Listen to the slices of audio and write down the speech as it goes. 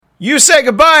You say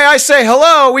goodbye, I say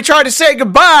hello. We try to say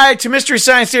goodbye to Mystery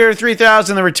Science Theater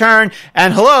 3000, The Return,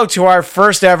 and hello to our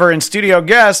first ever in-studio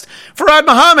guest, Farhad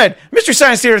Muhammad. Mystery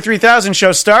Science Theater 3000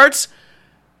 show starts.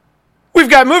 We've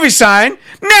got Movie Sign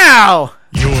now.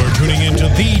 You're tuning into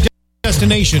the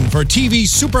destination for TV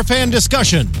superfan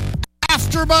discussion,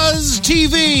 AfterBuzz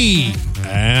TV.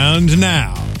 And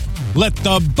now, let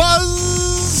the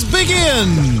buzz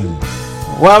begin.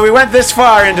 Well, we went this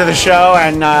far into the show,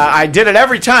 and I did it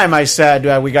every time I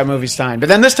said we got Movie Sign. But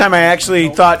then this time I actually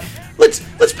thought, let's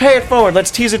pay it forward.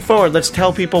 Let's tease it forward. Let's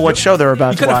tell people what show they're about to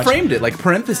watch. You could have framed it like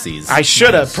parentheses. I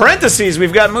should have. Parentheses,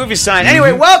 we've got Movie Sign.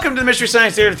 Anyway, welcome to the Mystery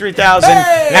Science Theater 3000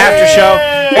 after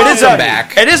show. Welcome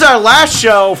back. It is our last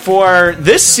show for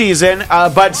this season,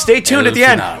 but stay tuned at the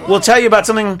end. We'll tell you about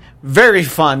something very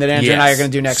fun that Andrew and I are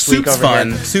going to do next week over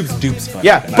here. Soup's dupes fun.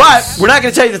 Yeah, but we're not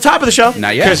going to tell you the top of the show.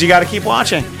 Not yet. Because you got to keep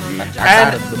watching.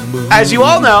 And as you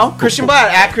all know, Christian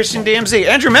Blatt at Christian DMZ.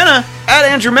 Andrew Mena at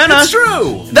Andrew Mena. That's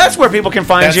true. That's where people can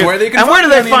find you. Where they can and where do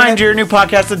find they you on the find your new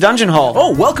podcast, The Dungeon Hole?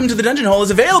 Oh, Welcome to the Dungeon Hole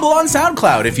is available on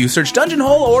SoundCloud. If you search Dungeon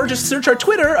Hole or just search our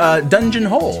Twitter, Dungeon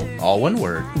Hole. All one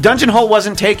word. Dungeon Hole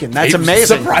wasn't taken. That's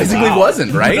amazing. Surprisingly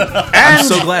wasn't, right? I'm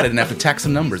so glad I didn't have to tack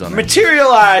some numbers on that.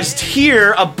 Materialized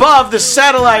here above the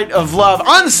satellite of love,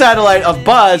 on the satellite of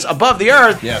Buzz, above the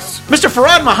earth. Yes. Mr.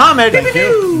 Farhad Muhammad.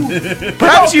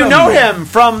 Perhaps you know him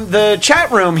from the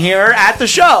chat room here at the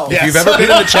show. Yes. If you've ever been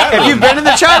in the chat room. If you've been in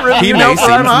the chat room, He you know may seem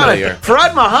Farhad Muhammad. familiar.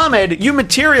 Farhad Muhammad, you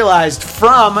materialized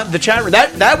from the chat room.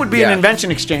 That would be an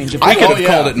invention exchange. If we I could could have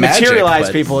called it magic. materialize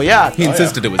but people, yeah. He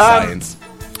insisted it was science.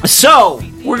 So,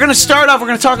 we're going to start off, we're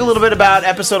going to talk a little bit about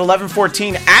episode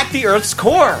 1114, At the Earth's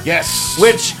Core. Yes.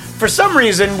 Which, for some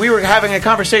reason, we were having a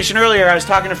conversation earlier. I was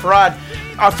talking to Farhad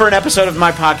for an episode of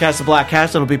my podcast, The Black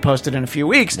Cast. It'll be posted in a few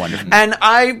weeks. Wonderful. And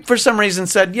I, for some reason,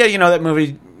 said, yeah, you know that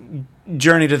movie,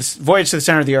 Voyage to the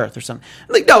Center of the Earth or something.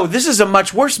 Like, no, this is a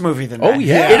much worse movie than that. Oh,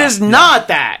 yeah. It is not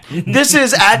that. This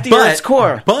is At the Earth's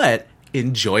Core. But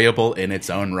enjoyable in its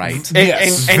own right.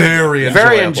 Yes, And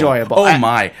very enjoyable. Oh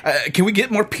my! Can we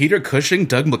get more Peter Cushing,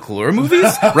 Doug McClure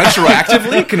movies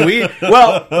retroactively? Can we?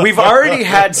 Well, we've already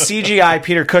had CGI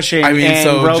Peter Cushing in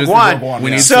Rogue One.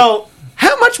 We need So,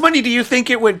 how much money do you think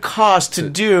it would cost to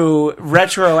do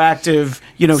retroactive,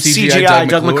 CGI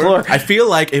Doug McClure? I feel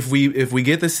like if we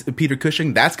get this Peter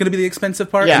Cushing, that's going to be the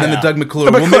expensive part, Yeah. and then the Doug McClure,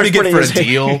 The we'll McClure's maybe get for a pretty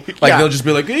deal. easy. Like Yeah. they'll just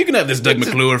be like, you can have this Doug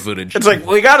McClure footage. It's like,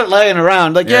 we got it laying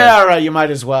around. Like, Yeah. all right, you might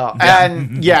as well.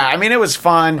 And, I mean, it was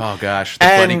fun. Oh gosh, the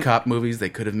And- buddy cop movies they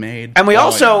could have made. And we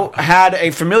also had a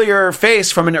familiar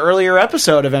face from an earlier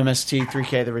episode of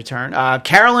MST3K The Return.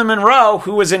 Carolyn Monroe,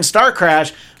 who was in Star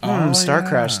Crash. Star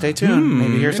Crash, stay tuned.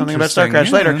 Maybe hear something about Star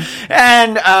Crash later.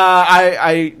 And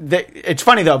it's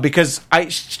funny, though, because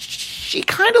she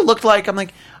kind of looked like, I'm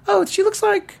like, oh, she looks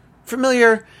like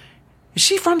familiar. Is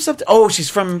she from something? Oh, she's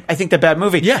from, I think, That Bad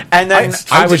Movie. Yeah. And then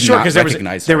I I was did sure not because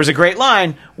recognize there her. was a great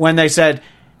line when they said,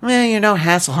 well,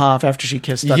 Hasselhoff after she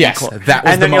kissed Doug Yes, McClure. that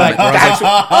was and the then you're moment like, where I was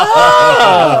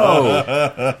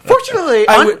oh! Fortunately,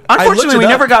 I looked unfortunately, it we up.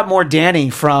 never got more Danny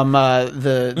from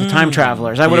the Time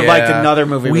Travelers. I would have liked another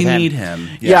movie with him. We need him.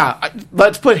 Yeah.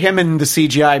 Let's put him in the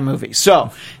CGI movie.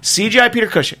 So, CGI Peter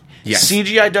Cushing. Yes.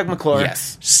 CGI Doug McClure.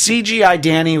 Yes. CGI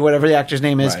Danny, whatever the actor's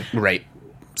name is. Right.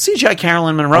 CGI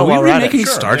Carolyn Monroe. Are we while we're at it. remaking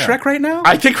Sure, Star yeah. Trek right now?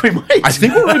 I think we might. I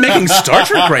think we're remaking Star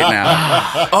Trek right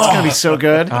now. It's going to be so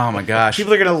good. Oh my gosh.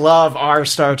 People are going to love our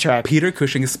Star Trek. Peter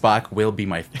Cushing's Spock will be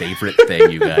my favorite thing,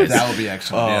 you guys. That would be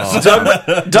excellent. Oh.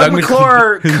 Yes. Doug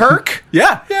McClure, Kirk.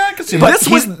 Yeah. Yeah, I can see But This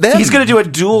was them. he's going to do a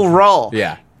dual role.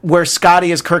 Yeah. Where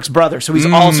Scotty is Kirk's brother, so he's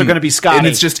also going to be Scotty. And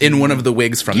it's just in one of the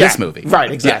wigs from Yeah, this movie.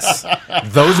 right, exactly.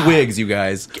 Yes. Those wigs, you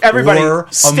guys. Everybody, were,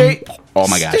 oh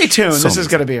my gosh. Stay tuned. So This is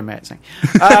going to be amazing.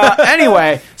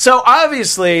 Anyway, so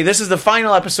obviously this is the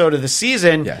final episode of the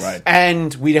season, Yes. Right.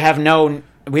 and we have no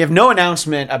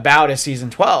announcement about a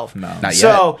season 12. No. Not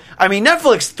So, I mean,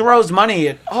 Netflix throws money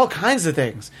at all kinds of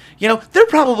things. They're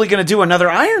probably going to do another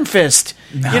Iron Fist.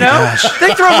 gosh.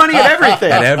 They throw money at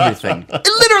everything. At everything.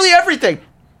 Literally everything.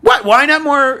 What? Why not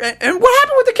more? And what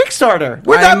happened with the Kickstarter?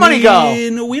 Where'd that money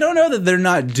go? We don't know that they're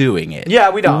not doing it. Yeah,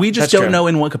 we don't. We just That's don't true. know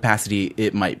in what capacity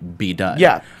it might be done.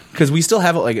 Yeah. Because we still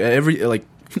have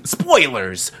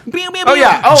spoilers. Oh,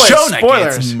 yeah. Oh, it's Jonah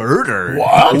spoilers. gets murdered.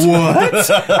 What?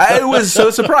 I was so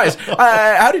surprised.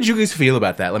 How did you guys feel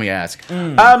about that? Let me ask.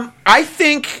 I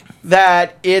think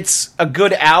that it's a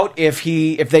good out if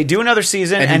they do another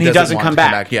season and he doesn't come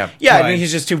back. Yeah, I mean,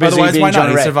 he's just too busy. Otherwise, being why not?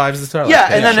 Jonah Ray. He survives the Starlight. Yeah,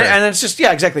 and it's just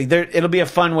exactly. It'll be a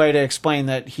fun way to explain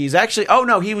that he's actually. Oh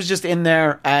no, he was just in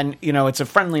there, and it's a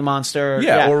friendly monster.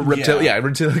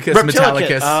 Reptilicus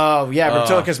Metallicus. Oh yeah,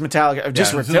 Reptilicus Metallicus.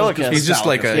 Just Reptilicus. He's just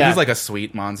like a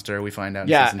sweet monster. We find out.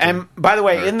 Yeah, and by the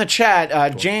way, in the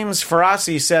chat, James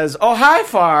Farasi says, "Oh hi,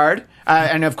 Fard,"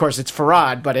 and of course it's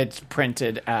Farad, but it's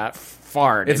printed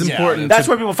Fard. It's important. That's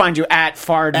where people find you at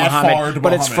Fard Muhammad,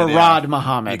 but it's Farad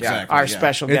Muhammad, exactly, our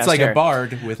special guest. It's like here. a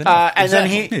bard with an and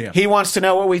then he wants to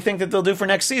know what we think that they'll do for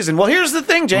next season. Well, here's the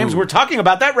thing, James. We're talking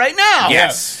about that right now.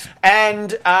 Yes.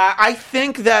 And I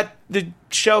think that the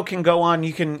show can go on.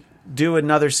 You can do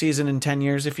another season in 10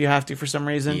 years if you have to for some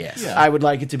reason. Yes. I would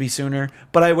like it to be sooner,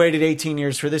 but I waited 18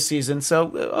 years for this season, so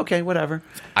okay, whatever.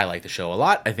 I like the show a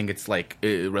lot. I think it's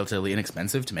relatively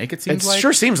inexpensive to make. It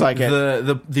sure seems like it.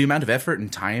 The amount of effort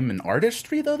and time and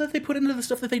artistry though that they put into the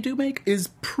stuff that they do make is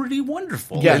pretty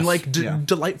wonderful. Yes. And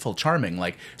delightful, charming.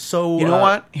 So you know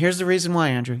what? Here's the reason why,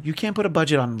 Andrew. You can't put a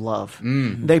budget on love.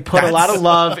 They put a lot of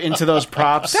love into those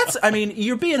props.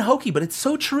 You're being hokey, but it's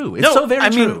so true. It's so very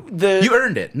true. You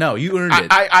earned it. No, you earned it.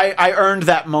 I earned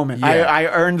that moment. Yeah. I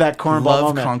earned that cornball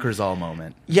moment. Love conquers all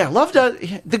moment. Yeah, love does.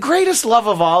 The greatest love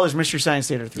of all is Mr. Science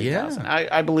Theater 3000. Yeah.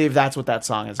 I believe that's what that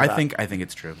song is about. I think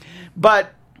it's true.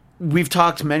 But we've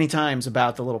talked many times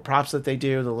about the little props that they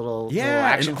do, the little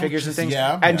action figures and things,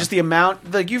 just the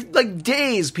amount,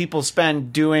 days people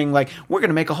spend doing, we're going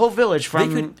to make a whole village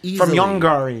from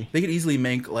Yongari. They could easily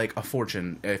make a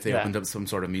fortune if they opened up some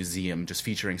sort of museum just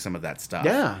featuring some of that stuff.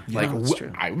 Yeah, that's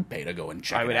true. I would pay to go and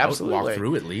check I would it out, absolutely walk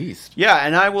through at least. Yeah,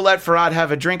 and I will let Farad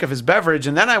have a drink of his beverage,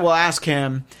 and then I will ask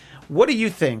him, what do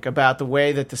you think about the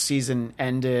way that the season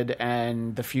ended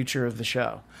and the future of the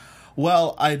show?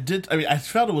 Well, I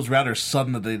felt it was rather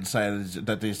sudden that they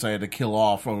decided to kill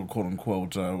off, quote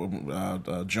unquote,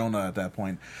 Jonah at that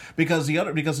point, because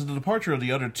of the departure of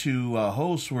the other two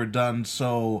hosts were done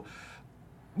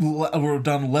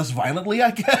less violently,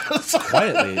 I guess.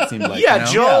 Quietly, it seemed like. Yeah,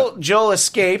 Joel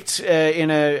escaped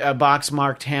in a box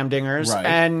marked Hamdingers, right.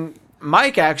 And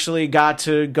Mike actually got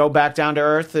to go back down to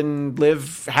Earth and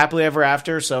live happily ever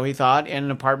after, so he thought, in an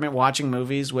apartment watching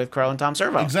movies with Crow and Tom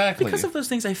Servo. Exactly. Because of those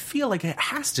things, I feel like it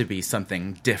has to be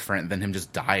something different than him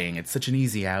just dying. It's such an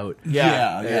easy out.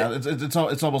 Yeah. It's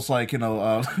almost like,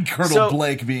 Colonel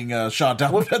Blake being shot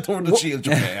down over the Chi of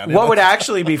Japan. What would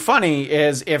actually be funny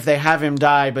is if they have him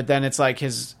die, but then it's like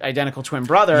his identical twin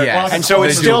brother, and so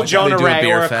it's still Jonah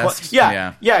Ray or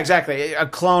exactly, a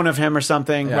clone of him or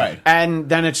something, right? And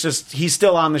then it's just he's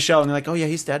still on the show, and they're like, oh yeah,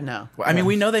 he's dead now. Well, I mean,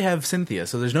 we know they have Cynthia,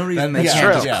 so there's no reason they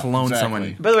can't just clone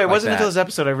someone. By the way, it wasn't until this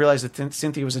episode I realized that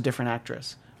Cynthia was a different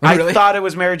actress. I thought it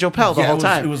was Mary Jo Pell the whole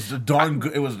time. It was darn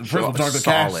good. It was darn good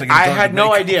casting. I had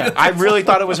no idea. I really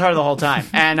thought it was her the whole time,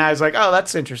 and I was like, oh,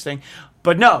 that's interesting.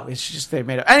 But no, it's just they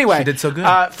made it. Anyway, she did so good.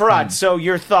 Farad, so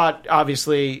your thought,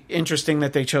 obviously, interesting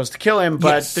that they chose to kill him,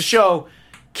 but the show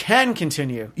can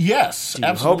continue. Yes, do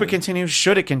you hope it continues?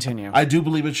 Should it continue? I do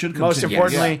believe it should continue. Most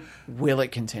importantly, will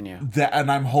it continue?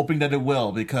 And I'm hoping that it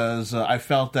will, because I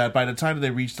felt that by the time they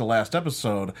reached the last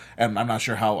episode, and I'm not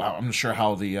sure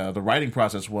how the writing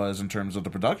process was in terms of the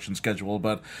production schedule,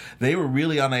 but they were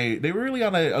really on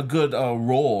a good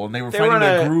roll, and they were finding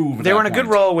their groove. They were in a good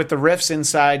roll with the riffs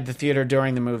inside the theater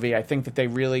during the movie. I think that they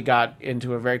really got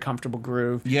into a very comfortable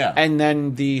groove. Yeah, and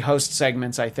then the host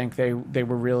segments, I think they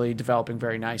were really developing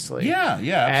very nicely. Yeah,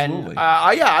 absolutely. And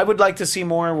I would like to see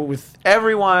more with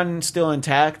everyone still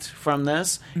intact from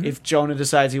this. Mm-hmm. If Jonah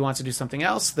decides he wants to do something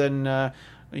else, then I'm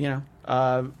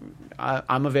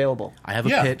available. I have a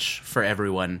pitch for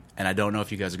everyone, and I don't know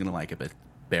if you guys are going to like it, but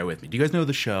bear with me. Do you guys know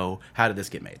the show How Did This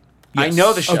Get Made? Yes. I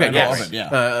know the show. Okay, yes.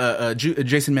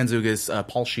 Jason Mantzoukas,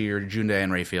 Paul Scheer, June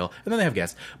and Raphael, and then they have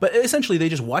guests. But essentially, they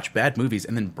just watch bad movies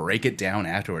and then break it down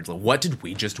afterwards. Like, what did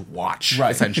we just watch?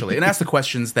 Right. Essentially, and ask the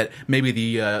questions that maybe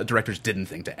the directors didn't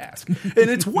think to ask. And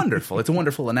it's wonderful. It's a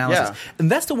wonderful analysis. Yeah.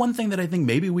 And that's the one thing that I think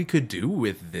maybe we could do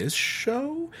with this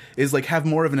show is have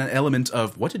more of an element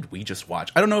of what did we just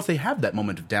watch? I don't know if they have that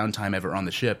moment of downtime ever on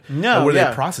the ship, where they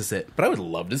process it. But I would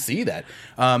love to see that.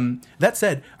 That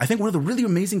said, I think one of the really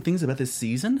amazing things about this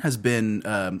season has been,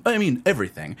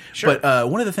 everything. Sure.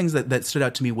 But one of the things that stood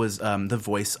out to me was the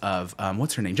voice of,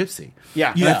 what's her name? Gypsy.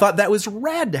 Yeah. And I thought that was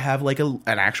rad to have an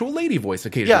actual lady voice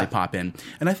occasionally pop in.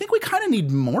 And I think we kind of need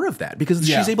more of that because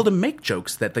she's able to make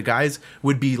jokes that the guys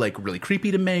would be really creepy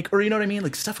to make, or you know what I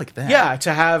mean? Stuff like that. Yeah,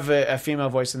 to have a female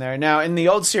voice in there. Now, in the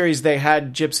old series, they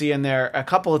had Gypsy in there a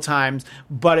couple of times,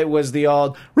 but it was the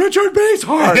old Richard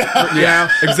Basehart. Yeah,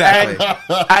 exactly.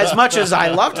 And as much as I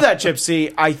loved that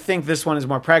Gypsy, I think think this one is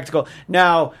more practical.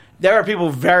 Now, there are people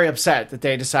very upset that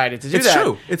they decided to do It's that.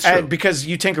 true. It's true. Because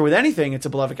you tinker with anything, it's a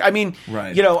beloved. I mean,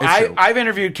 Right. you know, It's true. I've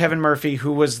interviewed Kevin Murphy,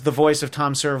 who was the voice of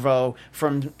Tom Servo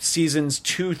from seasons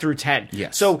 2 through 10.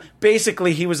 Yes. So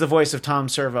basically, he was the voice of Tom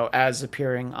Servo as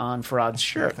appearing on Farad's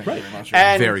shirt. Thank you very much.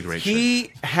 And Very great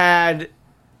he had,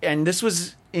 and this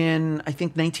was in, I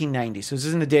think, 1990. So this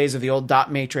is in the days of the old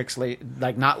dot matrix,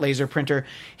 like not laser printer.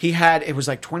 He had, it was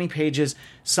like 20 pages.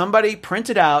 Somebody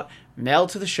printed out, mailed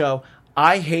to the show,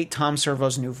 I hate Tom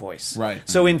Servo's new voice. Right.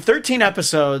 So in 13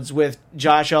 episodes with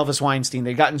Josh Elvis Weinstein,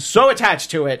 they'd gotten so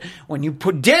attached to it. When you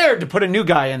dared to put a new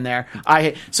guy in there,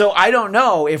 so I don't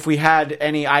know if we had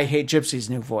any I Hate Gypsy's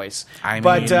new voice.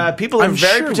 But people are I'm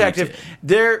very sure we protective. did.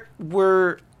 There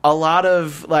were a lot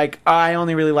of, like, I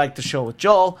only really liked the show with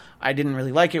Joel. I didn't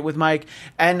really like it with Mike.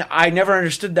 And I never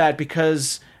understood that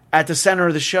because at the center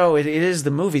of the show, it is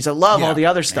the movies. I love all the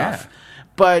other stuff. Yeah.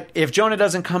 But if Jonah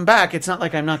doesn't come back, it's not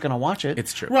like I'm not going to watch it.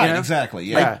 It's true. Right, you know? exactly.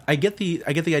 Yeah. Yeah. I get the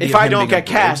idea. If of I him don't being a get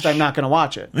cast, bridge. I'm not going to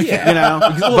watch it. Yeah. You know,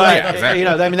 but yeah, exactly. you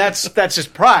know, I mean, that's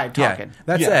just pride Yeah. talking.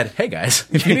 That Yeah. said, hey guys,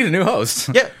 if you need a new host,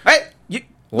 Yeah, hey,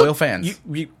 Loyal fans.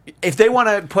 If they want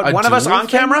to put A one of us dual on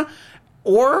thing? camera,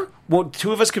 or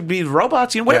two of us could be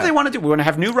robots, you know, whatever Yeah. they want to do. We want to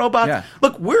have new robots. Yeah.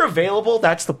 Look, we're available.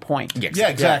 That's the point. Yeah,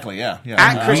 exactly. Yeah.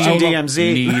 At Christian Need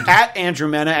DMZ, at Andrew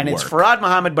Mena, and it's work. Farad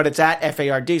Muhammad, but it's at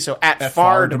FARD, so at Fard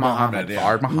Fard Muhammad, Muhammad. yeah.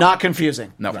 Fard Muhammad. Not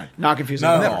confusing. No. Right. Not confusing.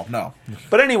 No.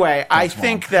 But anyway, I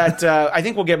Thanks, think Mom. that I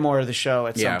think we'll get more of the show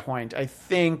at Yeah. some point. I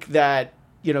think that,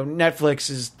 you know, Netflix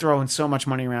is throwing so much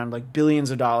money around, like billions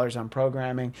of dollars on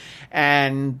programming,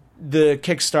 and the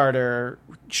Kickstarter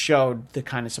showed the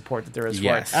kind of support that there is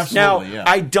Yes. for it. Absolutely, Now, yeah.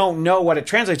 I don't know what it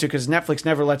translates to because Netflix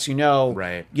never lets you know,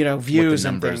 Right. you know, What views the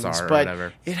and numbers things. are or But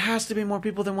whatever. it has to be more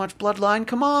people than watch Bloodline.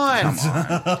 Come on.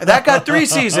 That got 3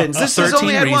 seasons. This is 13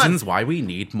 only had reasons 1. why we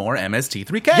need more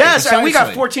MST3K. Yes, and we got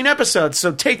Precisely. 14 episodes,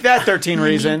 so take that 13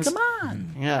 reasons. Come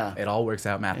on. Yeah. It all works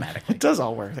out mathematically. It does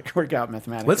all work out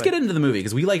mathematically. Let's get into the movie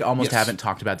because we almost Yes. haven't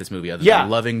talked about this movie other Yeah. than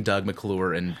loving Doug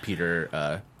McClure and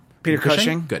Peter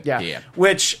Cushing. Good. Yeah.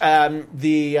 Which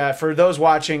for those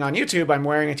watching on YouTube, I'm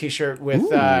wearing a T-shirt with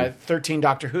 13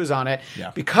 Doctor Who's on it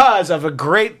Yeah. because of a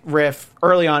great riff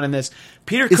early on in this.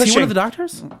 Peter Is Cushing. he one of the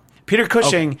doctors? Peter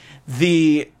Cushing,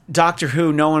 the Doctor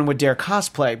Who no one would dare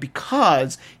cosplay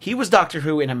because he was Doctor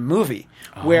Who in a movie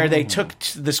where they took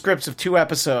the scripts of 2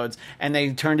 episodes and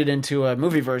they turned it into a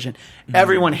movie version.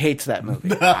 Everyone hates that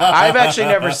movie. I've actually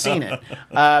never seen it,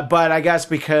 but I guess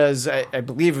because I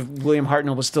believe William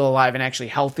Hartnell was still alive and actually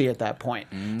healthy at that point.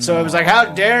 So it was like, how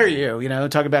dare you? You know,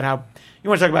 talk about how... You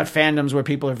want to talk about fandoms where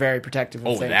people are very protective of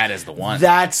Oh, things. that is the one.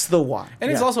 That's the one. And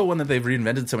it's Yeah. also one that they've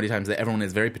reinvented so many times that everyone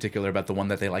is very particular about the one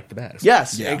that they like the best.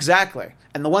 Yes, Yeah. exactly.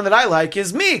 And the one that I like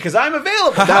is me because I'm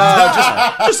available.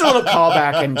 Just a little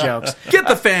callback and jokes. Get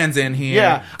the fans in here.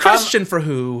 Yeah. Question for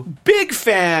who? Big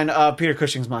fan of Peter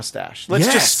Cushing's mustache. Let's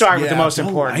Yes. just start with the Yeah. most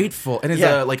important. Delightful. And his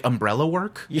Yeah. like umbrella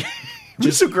work. Yeah.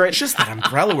 Just so great. Just that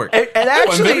umbrella work. It I'm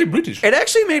actually, very British. It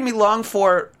actually made me long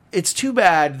for. It's too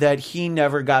bad that he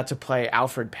never got to play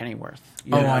Alfred Pennyworth.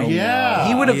 You know? yeah.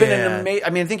 He would have been Yeah. an amazing. I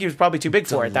mean, I think he was probably too big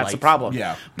for it. That's the Delightful. problem.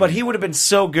 Yeah. But he would have been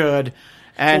so good.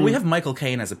 And Well, we have Michael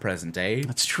Caine as a present day.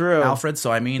 That's true. Alfred,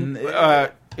 so I mean,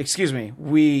 Excuse me.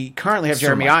 We currently have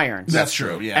Jeremy Mike. Irons. That's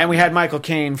true. Yeah. And we had Michael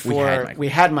Caine for We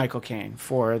had Michael Caine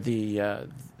for the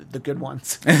good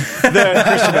ones. The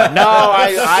Christian Bale. No,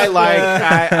 I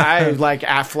like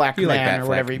Affleck You like man or Batfleck.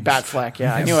 whatever. Batfleck.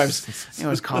 Yeah, I knew I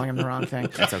was calling him the wrong thing.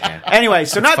 That's okay. Anyway,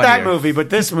 so not that funnier. movie, but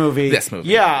this movie. This movie.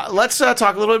 Yeah, let's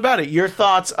talk a little bit about it. Your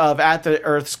thoughts of At the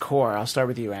Earth's Core. I'll start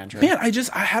with you, Andrew. Man, I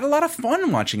had a lot of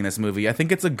fun watching this movie. I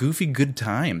think it's a goofy, good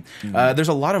time. There's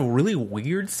a lot of really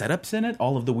weird setups in it.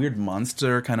 All of the weird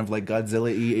monster, kind of like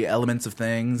Godzilla-y elements of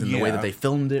things, and the way Yeah. that they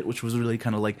filmed it, which was really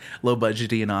kind of like low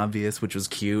budgety and obvious, which was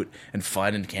cute and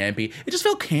fun and campy. It just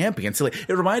felt campy and silly.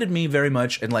 It reminded me very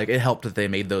much, and like it helped that they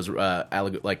made those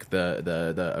like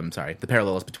the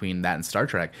parallels between that and Star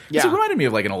Trek. 'Cause Yeah. it reminded me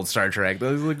of like an old Star Trek.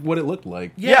 That was like what it looked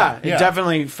like. Yeah, it Yeah.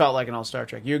 definitely felt like an old Star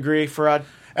Trek. You agree, Farad?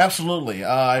 Absolutely.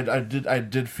 I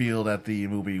did feel that the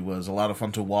movie was a lot of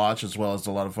fun to watch, as well as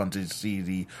a lot of fun to see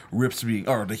the rips being,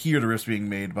 or to hear the rips being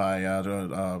made by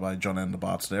Jonah and the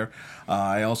bots there.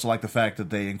 I also like the fact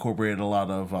that they incorporated a lot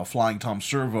of Flying Tom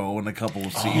Servo in a couple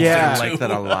of scenes. Yeah. there, I like too.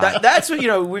 that a lot. That's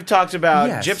what, we've talked about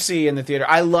Yes. Gypsy in the theater.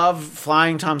 I love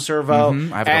Flying Tom Servo. I have a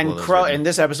couple And of those Crow. written. In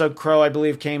this episode, Crow, I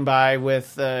believe, came by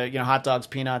with hot dogs,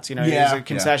 peanuts, Yeah, his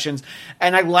concessions.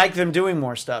 And I like them doing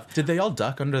more stuff. Did they all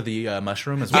duck under the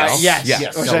mushroom as well? Yes,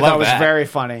 Yes. which I I love thought was that. very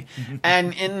funny.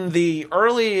 And in the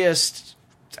earliest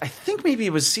I think maybe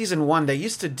it was season 1. They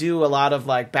used to do a lot of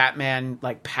like Batman,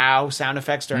 like pow sound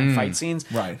effects during fight scenes.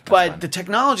 Right. But the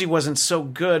technology wasn't so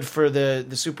good for the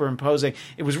superimposing.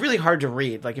 It was really hard to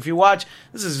read. Like if you watch,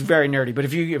 this is very nerdy,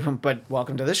 but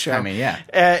welcome to this show. I mean, yeah.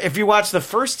 If you watch the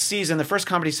first season, the first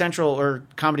Comedy Central or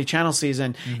Comedy Channel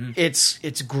season,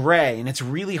 it's gray and it's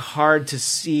really hard to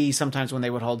see sometimes when they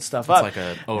would hold stuff up. It's like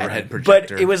an overhead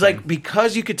projector. But it was like,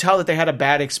 because you could tell that they had a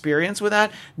bad experience with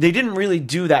that, they didn't really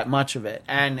do that much of it.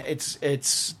 And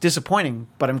it's disappointing,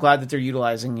 but I'm glad that they're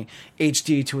utilizing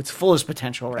HD to its fullest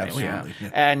potential right now. Yeah.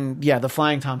 And yeah, the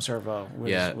flying Tom Servo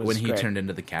was when he great. turned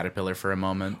into the caterpillar for a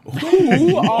moment.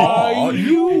 Who are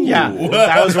you? Yeah,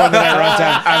 that was one that I wrote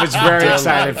down. I was very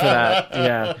excited for that.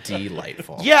 Yeah.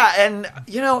 Delightful. Yeah, and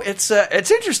it's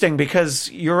interesting because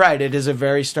you're right. It is a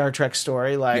very Star Trek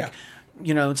story. Like,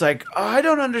 it's like, I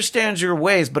don't understand your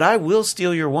ways, but I will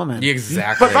steal your woman.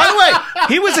 Exactly. But by the way,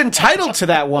 he was entitled to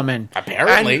that woman.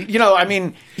 Apparently.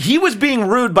 And, he was being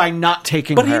rude by not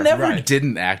taking But her. he never Right.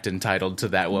 didn't act entitled to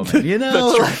that woman.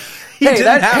 That's right. He Hey,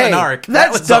 didn't have an arc.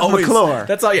 That's was Doug always- McClure.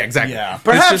 That's all. Yeah, exactly. Yeah. It's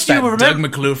Perhaps just you that remember- Doug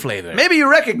McClure flavor. Maybe you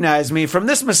recognize me from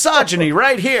this misogyny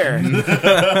right here.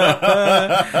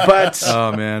 But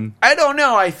Oh man. I don't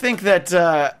know. I think that,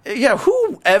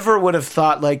 whoever would have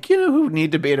thought, like, who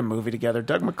need to be in a movie together?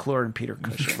 Doug McClure and Peter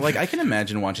Cushing. Like, I can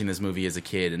imagine watching this movie as a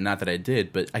kid, and not that I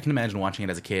did, but I can imagine watching it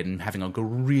as a kid and having a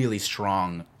really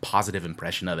strong, positive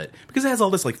impression of it. Because it has all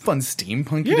this, like, fun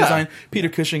steampunky Yeah. design. Peter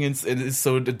Cushing is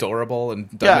so adorable, and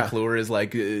Doug Yeah. McClure is,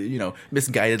 like,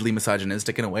 misguidedly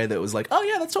misogynistic in a way that was like, oh,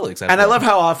 yeah, that's totally acceptable. And I love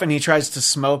how often he tries to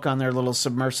smoke on their little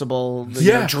submersible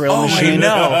drill Oh, I machine.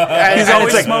 know. And, He's and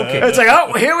always it's like, smoking. It's like,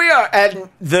 oh, here we are. And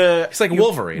It's like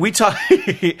Wolverine. We talk,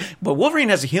 but Wolverine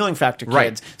has a healing factor, kids,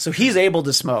 Right. so he's able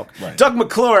to smoke. Right. Doug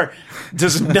McClure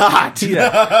does not.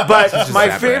 Yeah. But my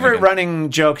Zap favorite Brannigan. running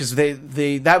joke is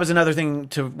that was another thing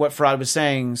to what Farad was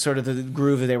saying, sort of the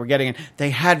groove that they were getting in. They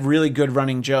had really good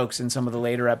running jokes in some of the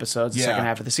later episodes, the Yeah. second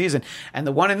half of the season, and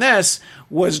the one in this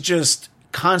was just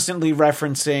constantly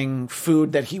referencing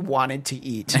food that he wanted to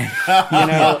eat.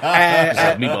 Meatball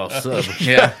sub.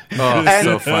 Yeah. Oh,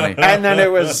 so funny. And then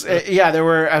it was, there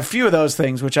were a few of those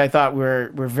things which I thought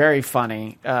were very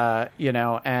funny,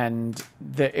 and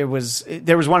there was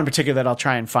one in particular that I'll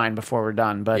try and find before we're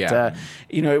done. But, Yeah.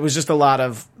 it was just a lot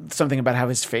of something about how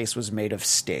his face was made of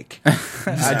steak.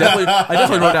 I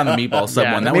definitely wrote down the meatball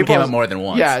sub one. That one came Meatballs- up more than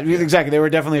once. Yeah, exactly. There were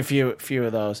definitely a few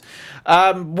of those.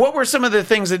 What were some of the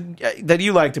things that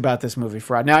you liked about this movie,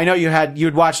 Farad? Now I know you had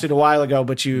watched it a while ago,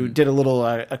 but you did a little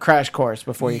a crash course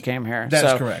before you came here.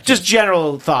 That's correct. Just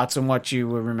general thoughts on what you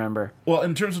remember. Well,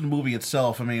 in terms of the movie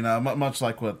itself, I mean, much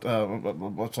like what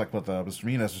Mr.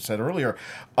 Menas said earlier,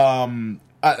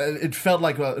 it felt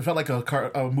like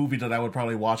a movie that I would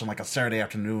probably watch on like a Saturday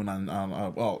afternoon on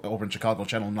over in Chicago,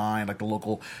 Channel 9, like the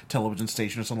local television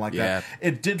station or something like that.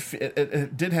 It did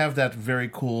have that very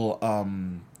cool.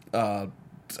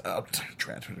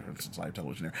 Since live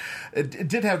television here, it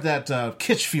did have that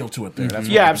kitsch feel to it there. That's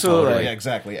what I would call it. absolutely. Yeah,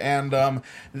 exactly. And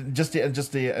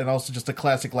also just a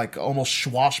classic, like almost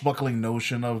swashbuckling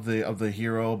notion of the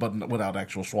hero, but without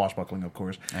actual swashbuckling, of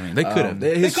course. I mean, they could have.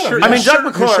 They could have. I mean, His Doug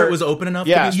McClure His shirt was open enough.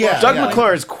 Yeah, to be Doug yeah.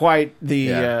 McClure is quite the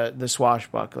Yeah.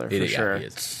 swashbuckler for sure. he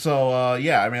is. So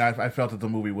I mean, I felt that the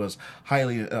movie was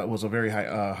a very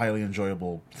highly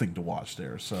enjoyable thing to watch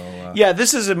there. So Yeah,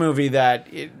 this is a movie that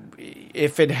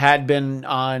if it had been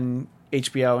on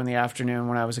HBO in the afternoon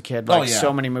when I was a kid, like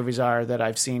so many movies are that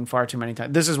I've seen far too many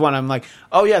times. This is one I'm like,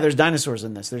 oh yeah, there's dinosaurs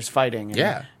in this. There's fighting. And,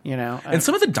 Yeah. And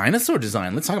some of the dinosaur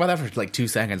design. Let's talk about that for like 2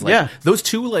 seconds. Like, Yeah. those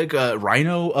two like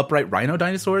upright rhino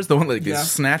dinosaurs. The one like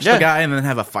snatch Yeah. the guy and then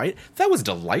have a fight. That was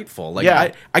delightful. Like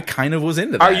Yeah. I kind of was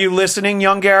into that. Are you listening,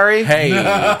 young Gary? Hey,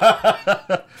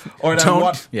 or that don't.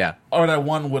 one, Yeah. or that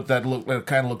one with that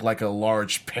kind of looked like a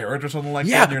large parrot or something like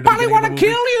Yeah, that. near the probably beginning of want the to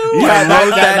movie. kill you. Yeah, I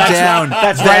wrote that that's down.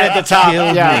 That's right at the top.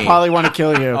 killed Yeah, me. probably want to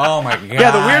kill you. Oh my god.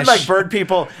 Yeah, the weird like bird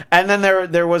people, and then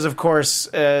there was of course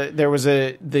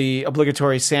the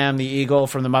obligatory Sam the Eagle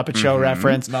from the Muppet Show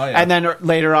reference, Oh, yeah. and then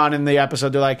later on in the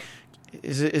episode they're like,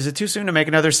 "Is it too soon to make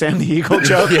another Sam the Eagle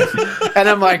joke?" And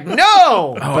I'm like, "No!"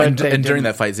 Oh, But and they during didn't.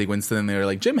 that fight sequence, then they were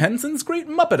like Jim Henson's great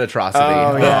Muppet atrocity.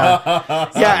 Oh yeah,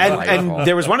 yeah, delightful. and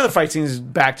there was one of the fight scenes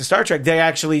back to Star Trek. They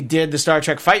actually did the Star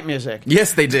Trek fight music.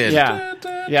 Yes, they did. Yeah.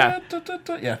 Yeah.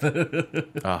 Yeah.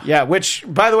 Yeah, which,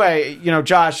 by the way,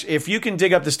 Josh, if you can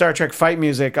dig up the Star Trek fight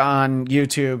music on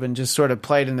YouTube and just sort of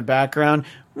play it in the background,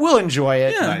 we'll enjoy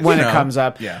it Yeah, when you it know. comes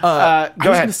up. Yeah. Go I was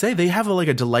ahead. gonna say they have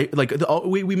a delight. Like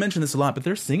we mentioned this a lot, but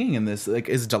their singing in this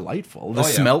is delightful. The Oh,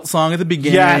 yeah. Smelt song at the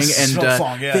beginning, Yes. and Smelt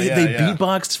song, yeah, they yeah.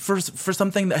 beatboxed for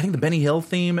something. I think the Benny Hill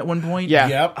theme at one point. Yeah.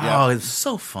 Yep. Oh, it's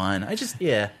so fun.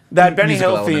 That Benny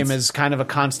Musical Hill theme elements. is kind of a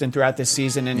constant throughout this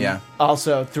season, and Yeah.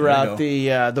 also throughout There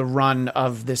you the run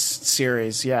of this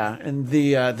series. Yeah, and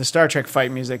the Star Trek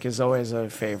fight music is always a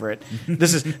favorite.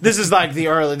 This is like the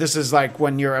early. This is like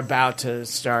when you're about to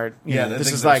start. Yeah,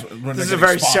 This is a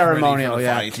very ceremonial.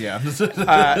 Yeah. Yeah.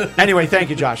 Anyway, thank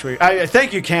you, Josh.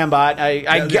 Thank you, Cambot.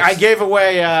 I gave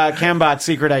away Cambot's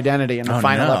secret identity in the Oh,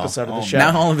 final no. episode of the Oh, show.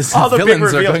 now all of his the big villains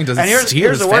are reveals. going to and here's steal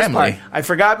his the worst family. part. I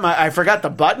forgot the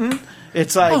button.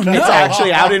 It's like Oh, no. it's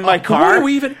actually out in my car.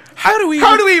 How do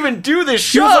we even do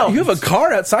this You show? have a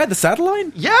car outside the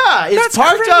satellite? Yeah, it's That's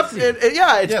parked up. crazy.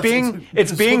 It's being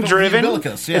it's being flipping driven. the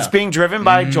umbilicus, yeah. It's being driven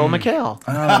by Joel McHale.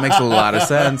 Oh, that makes a lot of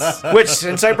sense. Which,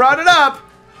 since I brought it up,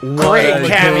 great What a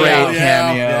cameo. great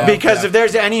cameo. Because if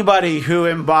there's anybody who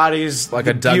embodies Like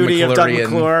the a Doug beauty of Doug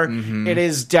McClure-ian. McClure, it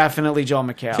is definitely Joel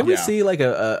McHale. Can we Yeah. see like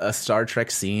a Star Trek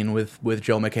scene with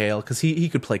Joe McHale? Because he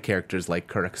could play characters like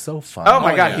Kirk so fun. Oh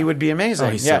my God, yeah. he would be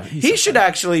amazing. he's Yeah, so- he's he so should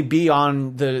actually be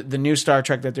on the new Star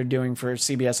Trek that they're doing for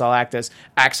CBS All Access.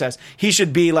 He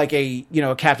should be like a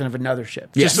captain of another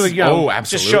ship. Yes. Just so, Oh, just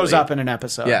absolutely. shows up in an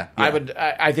episode. Yeah, I yeah. would.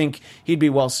 I think he'd be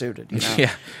well suited. Yeah,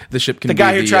 the ship can The be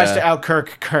guy who tries to out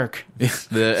Kirk.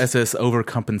 the SS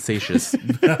overcompensatious.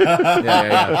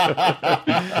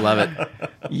 yeah. Love it.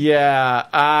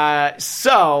 Yeah.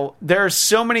 So there are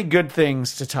so many good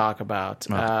things to talk about.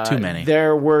 Too many.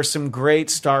 There were some great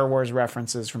Star Wars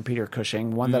references from Peter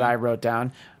Cushing. One that I wrote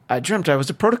down. I dreamt I was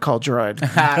a protocol droid.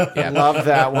 Love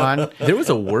that one. There was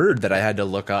a word that I had to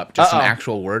look up, just an Uh-oh.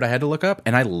 actual word I had to look up,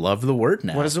 and I love the word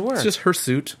now. What is the word? It's just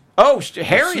hirsute. Oh,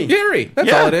 Harry. Harry. That's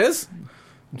Yeah. all it is.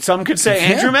 Some could say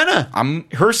Andrew Mena.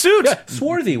 Her suit. Yeah,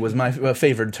 swarthy was my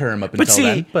favorite term up until But see,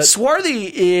 then. But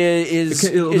swarthy is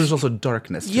there's also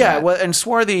darkness. To yeah. that. Well, and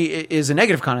swarthy is a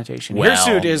negative connotation. Well,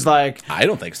 Hirsute is like I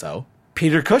don't think so.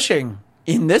 Peter Cushing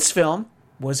in this film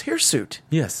was hirsute.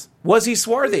 Yes. Was he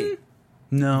swarthy?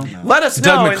 No. Let us know.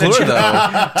 Doug in the McClure,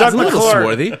 chat. though. Doug He's a little McClure.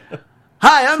 swarthy.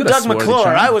 Hi, I'm got a Doug swarthy McClure.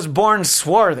 charm. I was born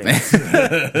swarthy.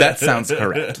 That sounds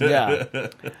correct. Yeah.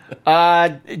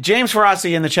 James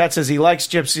Ferrasi in the chat says he likes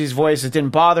Gypsy's voice. It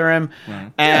didn't bother him.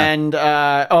 And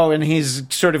and he's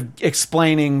sort of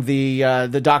explaining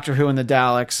the Doctor Who and the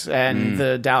Daleks and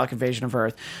the Dalek invasion of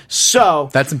Earth. So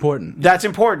That's important. that's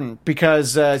important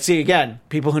because see again,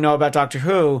 people who know about Doctor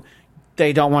Who,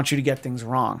 they don't want you to get things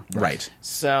wrong. Right.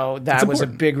 So that was a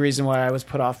important. big reason why I was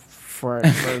put off for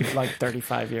like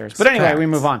 35 years. But anyway, we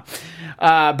move on.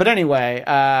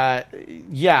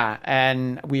 Yeah,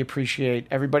 and we appreciate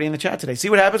everybody in the chat today. See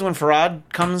what happens when Farad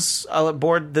comes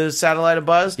aboard the satellite of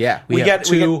Buzz? Yeah. We have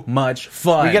too much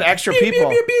fun. We get extra Pew, people.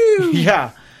 pew, pew, pew.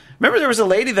 Yeah. Remember there was a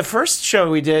lady, the first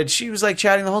show we did, she was like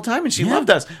chatting the whole time and she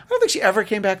loved us. I don't think she ever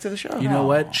came back to the show. You know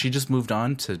what? She just moved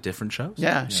on to different shows.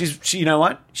 Yeah, she. You know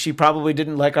what? She probably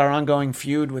didn't like our ongoing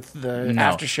feud with the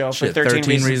after show for Shit,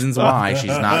 13 reasons why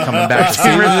she's not coming back to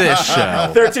see this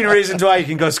show. 13 reasons why you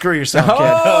can go screw yourself, kid.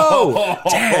 Oh,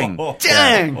 dang.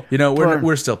 Dang. You know,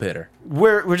 we're still bitter.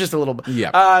 We're just a little bit.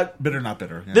 Yeah. Bitter, not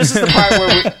bitter. Yeah. This is the part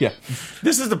where we. Yeah.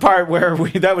 This is the part where we.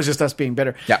 That was just us being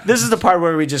bitter. Yeah. This is the part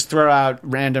where we just throw out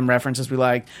random references we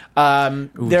like. There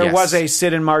yes. was a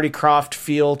Sid and Marty Krofft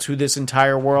feel to this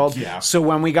entire world. Yeah. So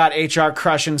when we got HR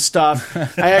crushing stuff,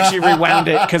 I actually rewound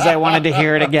it because I wanted to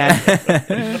hear it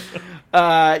again.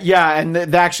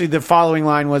 And actually the following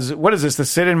line was, "What is this? The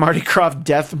Sid and Marty Krofft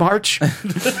Death March?"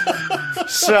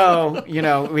 So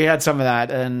we had some of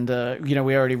that, and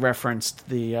we already referenced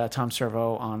the Tom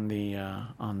Servo on the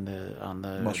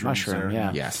mushroom. there.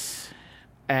 Yeah. Yes.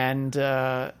 And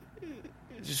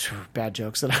just bad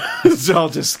jokes that so I'll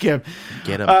just skip.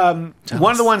 Get him.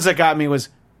 One of the ones that got me was,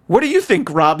 "What do you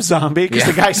think, Rob Zombie?" Because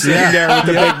the guy sitting Yeah. there with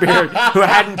the big beard who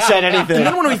hadn't said anything. And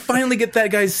then when we finally get that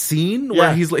guy's scene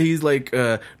where he's like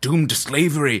doomed to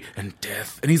slavery and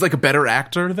death, and he's like a better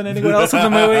actor than anyone else in the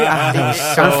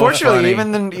movie. Unfortunately,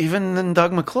 funny. even than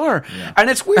Doug McClure, and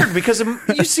it's weird because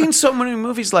you've seen so many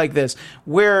movies like this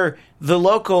where the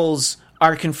locals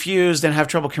are confused and have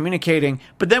trouble communicating,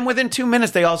 but then within 2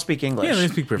 minutes they all speak English. Yeah, they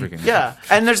speak perfect English. Yeah,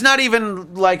 and there's not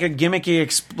even like a gimmicky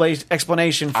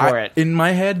explanation for it. In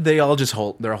my head, they all just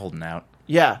they're holding out.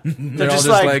 Yeah, They're just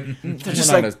all like they're just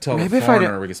just like, like tell maybe a if I foreigner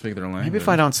don't- we can speak their language. maybe if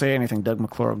I don't say anything, Doug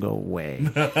McClure will go away.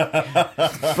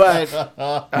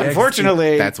 But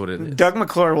unfortunately, that's what it is. Doug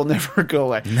McClure will never go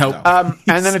away. Nope. And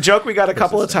then a joke we got a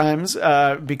couple of times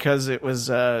because it was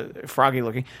froggy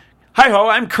looking. Hi-ho,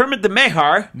 I'm Kermit the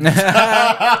Mayhar.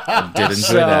 I did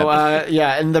enjoy that.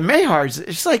 And the Mayhars,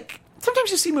 it's like,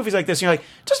 sometimes you see movies like this and you're like,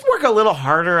 just work a little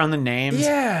harder on the names.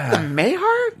 Yeah. The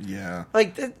Mayhar? Yeah.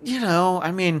 Like,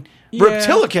 I mean,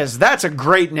 Reptilicus, that's a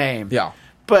great name. Yeah.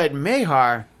 But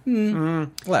Mayhar,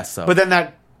 Less so. but then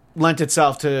that lent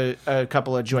itself to a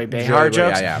couple of Joy Behar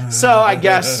jokes. yeah. So I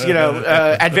guess,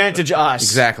 advantage us.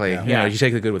 Exactly. Yeah. You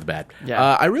take the good with the bad. Yeah.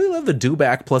 I really love the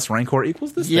Dewback plus Rancor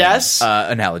equals this Yes. thing.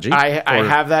 Analogy. I or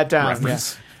have that down.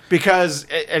 reference. Yeah. Because,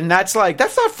 and that's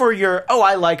not for your,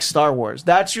 I like Star Wars.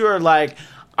 That's your, like,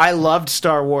 I loved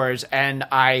Star Wars and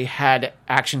I had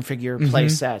action figure play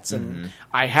sets and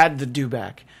I had the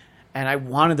Dewback. And I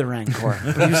wanted the Rancor,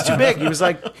 but he was too big. He was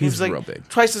like real big.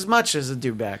 Twice as much as a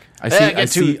Dewback. I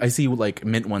see like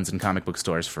mint ones in comic book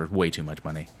stores for way too much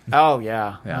money. Oh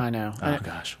yeah, I know. Oh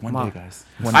gosh, one Mom. day, guys.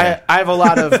 One day. I have a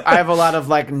lot of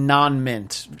like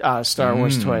non-mint Star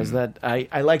Wars toys that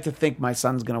I like to think my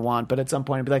son's gonna want, but at some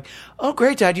point I'd be like, "Oh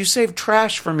great, Dad, you saved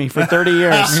trash for me for 30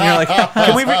 years." And you're like,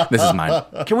 Can we this is mine.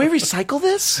 can we recycle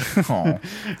this? Aw.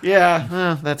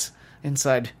 Yeah, that's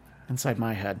inside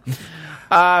my head.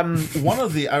 I remember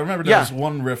there Yeah. was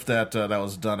one riff that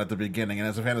was done at the beginning, and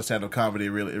as a fan of stand-up comedy,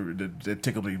 it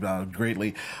tickled me greatly.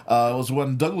 It was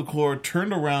when Doug LaCour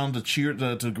turned around to cheer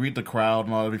to greet the crowd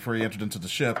and all that before he entered into the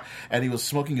ship, and he was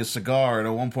smoking his cigar. And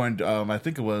at one point, I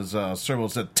think it was Servo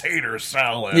said "tater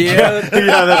salad." Yeah,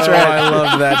 that's right. I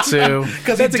love that too.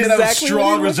 Because he did have a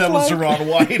strong resemblance to Ron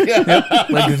White.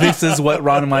 Like this is what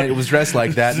Ron White was dressed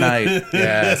like that night.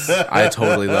 Yes, I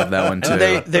totally love that one too.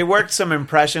 They worked some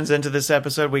impressions into this episode.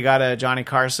 We got Johnny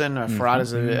Carson. Farad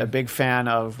is a big fan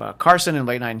of Carson and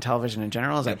late night television in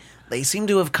general. It's like, they seem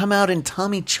to have come out in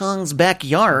Tommy Chong's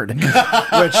backyard, which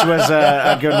was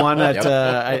a good one. That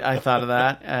I thought of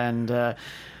that. And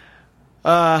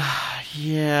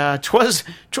yeah, 'twas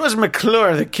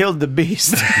McClure that killed the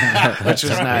beast, which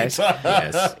was nice.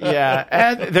 Yes. Yeah,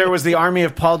 and there was the army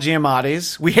of Paul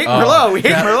Giamatti's. We hate Merlot. We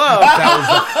hate Merlot. That was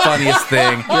the funniest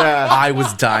thing. Yeah. I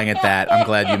was dying at that. I'm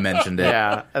glad you mentioned it.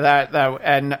 Yeah, that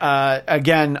and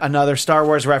again another Star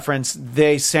Wars reference.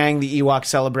 They sang the Ewok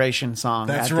celebration song.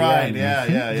 That's at the right. end.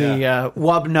 Yeah. The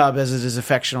Wub Nub, as it is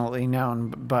affectionately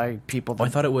known by people. Oh, I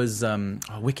thought it was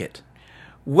Wicket.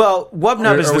 Well, Wub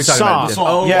Nub is are the we talking about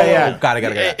song. this? Yeah. Got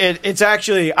it. It's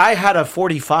actually, I had a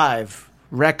 45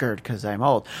 record, because I'm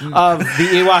old, of the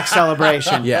Ewok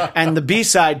celebration. Yeah. And the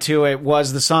B-side to it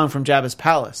was the song from Jabba's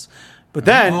Palace. But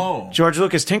then George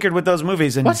Lucas tinkered with those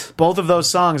movies, and both of those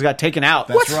songs got taken out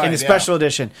right, in the special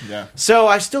edition. Yeah. So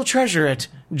I still treasure it.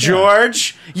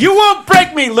 George, you won't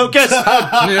break me, Lucas.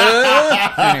 Anyway.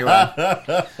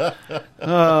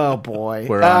 Oh boy.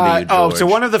 We're on to you, George. So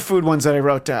one of the food ones that I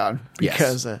wrote down,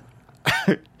 because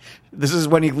this is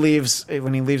when he leaves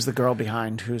the girl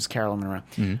behind, who's Carolyn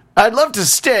Monroe. I'd love to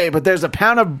stay, but there's a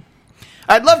pan of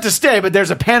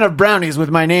brownies with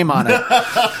my name on it.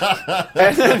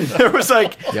 And then there was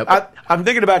like, I'm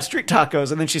thinking about street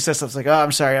tacos. And then she says something like, oh,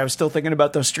 I'm sorry, I was still thinking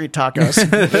about those street tacos.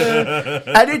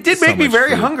 And it did make me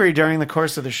very hungry during the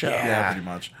course of the show. Yeah, pretty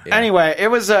much. Yeah. Anyway, it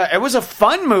was a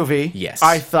fun movie. Yes.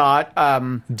 I thought.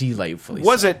 Delightfully.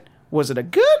 Was it a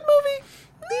good movie?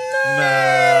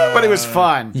 No. But it was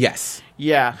fun. Yes.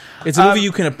 Yeah. It's a movie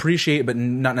you can appreciate, but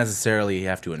not necessarily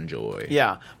have to enjoy.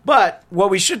 Yeah. But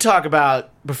what we should talk about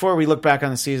before we look back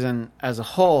on the season as a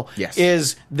whole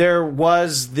is there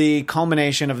was the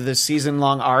culmination of this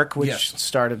season-long arc, which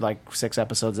started like 6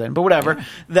 episodes in, but whatever,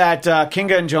 that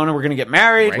Kinga and Jonah were going to get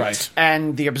married,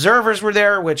 and the Observers were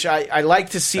there, which I like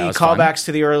to see callbacks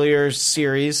to the earlier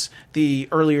series, the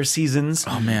earlier seasons.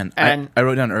 Oh, man. And I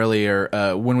wrote down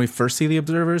earlier, when we first see the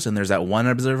Observers, and there's that one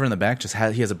Observer in the back,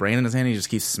 he has a brain in his hand, he just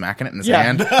keeps smacking it in his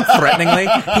hand, threateningly.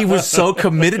 He was so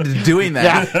committed to doing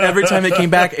that. Every time it came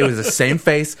back, it was the same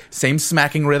face, same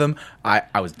smacking rhythm.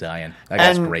 I was dying. That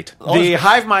guy's great. The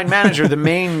Hive Mind manager, the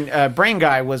main brain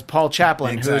guy, was Paul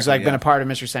Chaplin, who's been a part of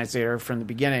Mystery Science Theater from the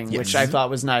beginning, which I thought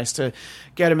was nice to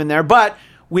get him in there. But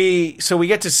we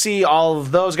get to see all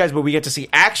of those guys, but we get to see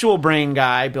actual brain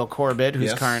guy, Bill Corbett,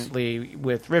 who's currently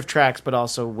with Riff Tracks, but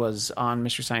also was on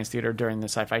Mystery Science Theater during the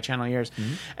Sci-Fi Channel years.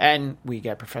 And we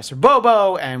get Professor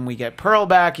Bobo, and we get Pearl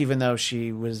back, even though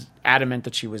she was adamant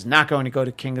that she was not going to go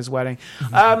to Kinga's wedding.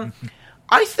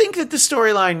 I think that the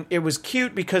storyline, it was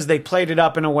cute because they played it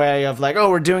up in a way of like, oh,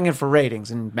 we're doing it for ratings.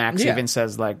 And Max even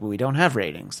says like, well, we don't have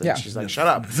ratings. And she's like, shut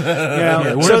up. So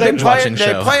they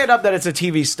play it up that it's a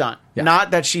TV stunt.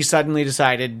 Not that she suddenly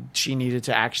decided she needed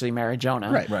to actually marry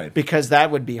Jonah. Right. Because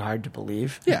that would be hard to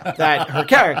believe. Yeah. That her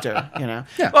character,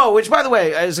 Oh, which by the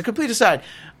way, as a complete aside,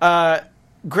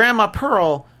 Grandma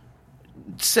Pearl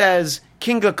says,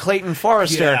 Kinga Clayton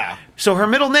Forrester. Yeah. So her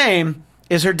middle name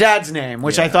is her dad's name,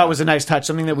 which I thought was a nice touch,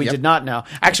 something that we did not know.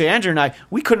 Actually, Andrew and I,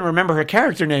 we couldn't remember her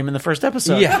character name in the first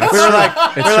episode. Yeah, we were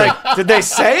like, did they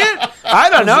say it? I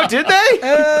don't know. Did they?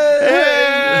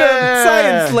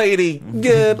 Science lady.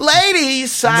 Good. Lady,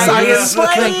 science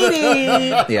lady.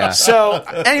 Yeah. So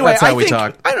anyway, That's how I we think,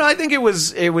 talk. I don't know. I think it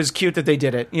was cute that they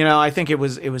did it. You know, I think it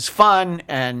was fun,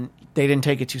 and they didn't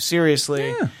take it too seriously.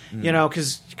 Yeah. You know,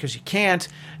 because you can't.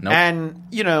 Nope. And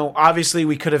you know, obviously,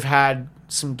 we could have had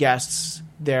some guests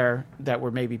there that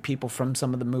were maybe people from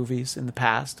some of the movies in the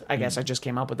past. I guess I just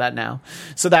came up with that now,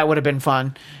 so that would have been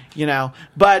fun. You know,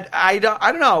 but I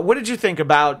don't know. What did you think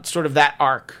about sort of that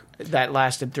arc that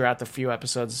lasted throughout the few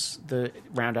episodes to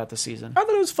round out the season? I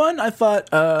thought it was fun. I thought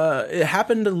it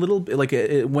happened a little bit, like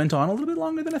it went on a little bit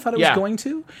longer than I thought it was going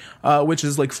to, which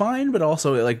is like fine, but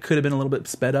also it like could have been a little bit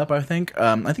sped up. I think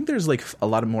there's like a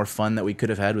lot of more fun that we could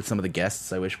have had with some of the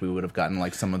guests. I wish we would have gotten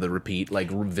like some of the repeat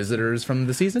like visitors from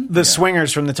the season, the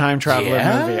swingers from the Time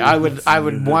Traveler movie. I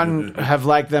would one have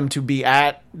liked them to be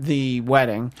at the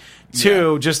wedding.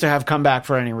 Two, just to have come back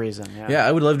for any reason. Yeah,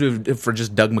 I would love to have, for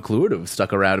just Doug McClure to have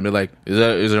stuck around and be like,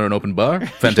 "Is there an open bar?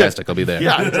 Fantastic, I'll be there."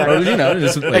 Yeah, exactly. Or, you know,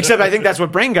 just, like, except I think that's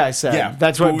what Brain Guy said. Yeah.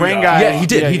 That's what Brain Booyah. Guy. Yeah, he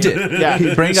did.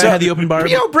 Yeah, Brain Guy had the open bar.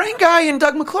 You know, Brain Guy and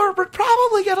Doug McClure would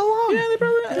probably get along. Yeah, they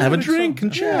probably have a drink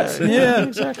and chat. Yeah,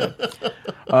 exactly.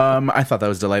 I thought that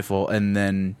was delightful, and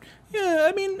then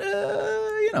I mean,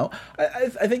 you know,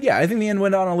 I think I think the end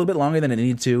went on a little bit longer than it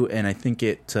needed to, and I think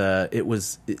it's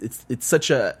such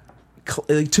a.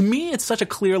 To me, it's such a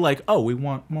clear like, oh, we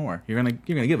want more. You're gonna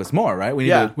give us more, right? We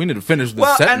need to finish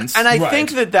this sentence. And I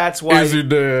think that's why. Is he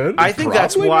dead? I think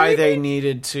that's Probably, why maybe? they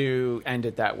needed to end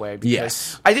it that way. Because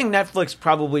Yes. I think Netflix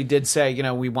probably did say, you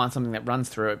know, we want something that runs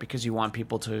through it because you want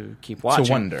people to keep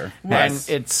watching, wonder. and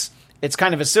Yes. it's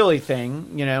kind of a silly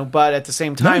thing, you know, but at the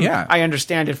same time, yeah. I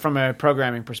understand it from a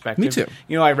programming perspective. Me too.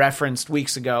 You know, I referenced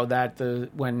weeks ago that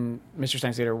when Mr.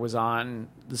 Science Theater was on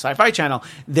the Sci-Fi Channel,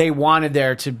 they wanted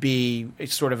there to be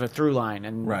sort of a through line,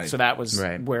 and Right. so that was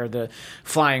Right. where the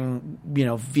flying, you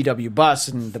know, VW bus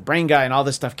and the Brain Guy and all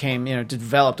this stuff came, you know,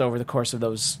 developed over the course of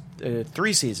those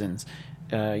 3 seasons.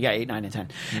 8, 9, and 10.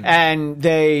 And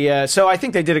they, so I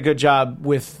think they did a good job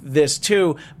with this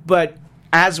too, but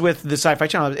as with the Sci-Fi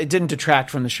Channel, it didn't detract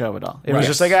from the show at all. It was Right.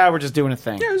 just like, we're just doing a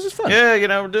thing. Yeah, it was just fun. Yeah, you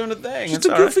know, we're doing a thing. It's It's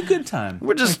a all right. goofy good time.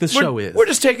 We're just like the show is. We're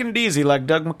just taking it easy, like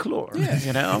Doug McClure.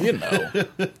 You know, you know,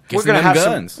 we're gonna have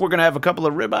guns. we're gonna have a couple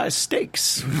of ribeye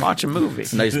steaks, and watch a movie.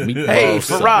 Nice meatballs. Hey,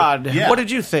 Farad, Yeah. what did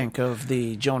you think of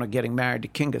the Jonah getting married to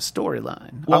Kinga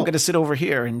storyline? Well- I'm going to sit over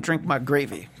here and drink my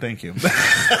gravy. Thank you.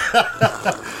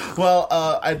 Well,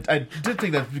 I did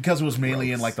think that because it was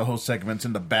mainly in like the host segments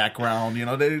in the background, you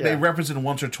know, they referenced it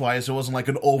once or twice. It wasn't like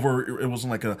an over. It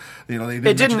wasn't like a, you know, they It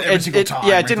didn't. mention every single time.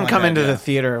 Yeah, or it didn't anything come like into that, the yeah.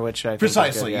 theater, which I think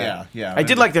Precisely, was good, yeah. I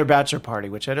did like their bachelor party,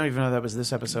 which I don't even know that was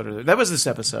this episode. Or that was this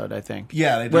episode, I think.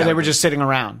 Yeah, they did. where they were just sitting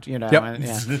around, you know, Yep.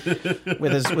 and,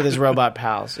 with his robot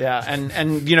pals,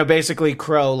 and you know, basically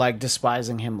Crow like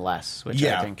despising him less, which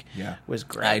I think was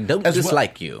great. I don't As well-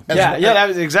 dislike you. yeah, that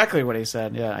was exactly what he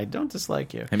said. Yeah, I don't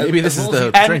dislike you. And maybe this is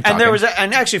the And there was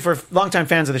and actually for longtime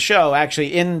fans of the show,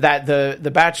 actually in that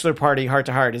the bachelor party heart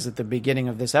to heart is at the beginning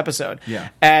of this episode. Yeah.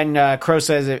 And Crow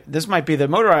says this might be the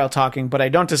motor oil talking, but I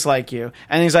don't dislike you.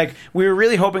 And he's like, we were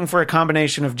really hoping for a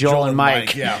combination of Joel and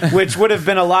Mike, which would have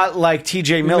been a lot like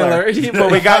T.J. Miller,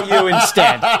 but we got you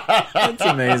instead. That's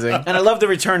amazing. And I love the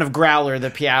return of Growler, the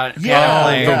piano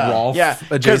player. The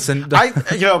Rolf adjacent.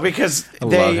 Because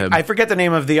love him. I forget the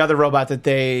name of the other robot that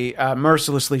they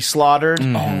mercilessly slaughtered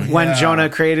when Jonah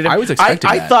created him. I was expecting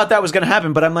I that. thought that was going to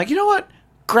happen, but I'm like, you know what?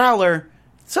 Growler,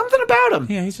 something about him.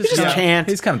 Yeah, he just can't.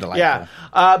 He's kind of delightful.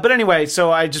 Yeah. But anyway,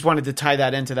 so I just wanted to tie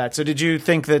that into that. So did you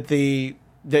think that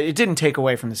that it didn't take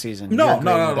away from the season? No, You agree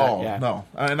not with at that? all. Yeah. No,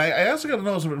 and I also got to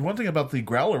know one thing about the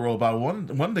Growler robot.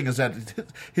 One thing is that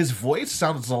his voice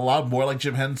sounds a lot more like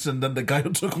Jim Henson than the guy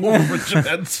who took over for Jim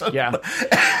Henson. Yeah,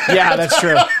 that's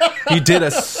true. He did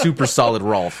a super solid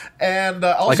Rolf. And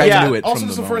also, Like, I knew it also from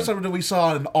this is the the first time that we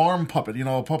saw an arm puppet. You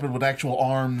know, a puppet with actual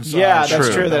arms. Yeah, that's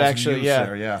true. true. That was actually, used yeah,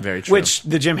 there, yeah. Very true. Which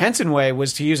the Jim Henson way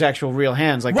was to use actual real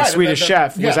hands, like Right, the Swedish that-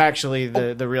 Chef was yeah. actually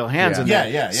the real hands in Yeah,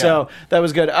 there. yeah. So that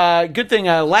was good. Good thing.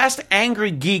 Last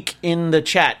angry geek in the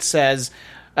chat says.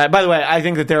 By the way, I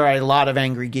think that there are a lot of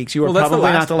angry geeks. You are Well, that's the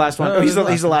probably last not the last one. one. Oh, he's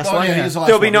the last Oh, one. yeah, he's the last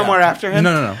There'll be one, no yeah. more after him.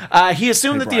 No. He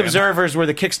assumed that the Brian. observers were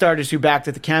the Kickstarters who backed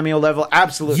at the cameo level.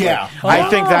 Absolutely. Yeah. I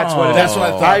think that's what it is. That's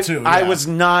what I thought, too, I yeah. was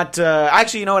not.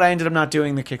 Actually, you know what? I ended up not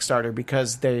doing the Kickstarter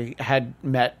because they had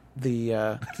met they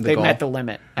goal. met the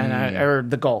limit and or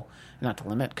the goal. not the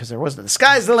limit, because there wasn't. The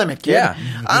sky's the limit, kid. Yeah.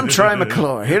 I'm Troy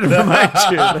McClure, here to remind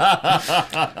you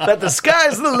that the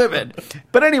sky's the limit.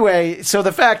 But anyway, so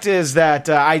the fact is that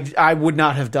I would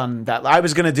not have done that. I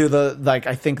was going to do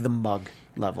I think the mug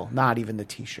level, not even the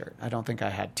T-shirt. I don't think I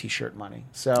had T-shirt money.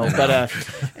 So, but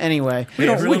anyway, We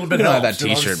don't have that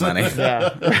T-shirt money.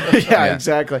 yeah,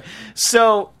 exactly.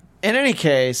 So, in any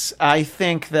case, I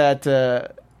think that.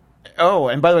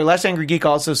 And by the way, Last Angry Geek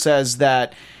also says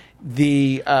that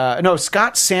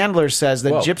Scott Sandler says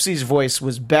that Gypsy's voice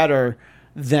was better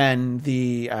than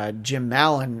the Jim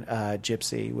Mallon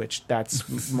Gypsy, which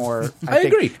that's more. I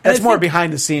agree. That's more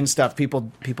behind the scenes stuff.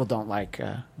 People don't like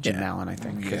Jim Mallon, I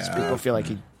think, because people feel like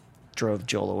he drove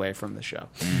Joel away from the show.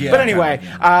 Yeah, but anyway,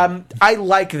 I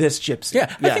like this Gypsy.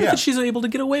 Yeah, I think that she's able to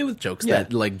get away with jokes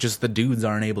that like just the dudes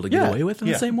aren't able to get away with in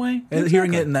the same way. And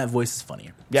hearing it in that voice is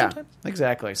funnier. Yeah, sometimes.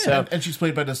 exactly. So, and she's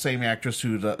played by the same actress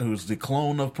who's the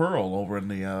clone of Pearl over in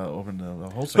the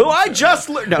wholesale. who I just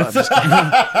learned. No, I'm just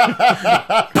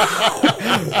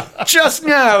kidding. Just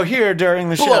now here during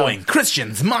the show. Blowing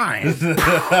Christian's mind.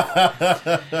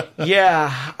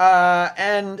 Yeah,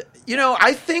 and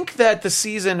I think that the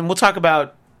season, and we'll talk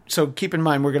about. So keep in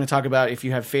mind, we're going to talk about if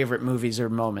you have favorite movies or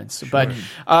moments. But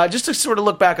just to sort of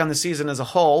look back on the season as a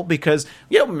whole, because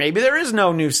maybe there is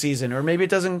no new season, or maybe it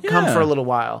doesn't come for a little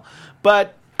while.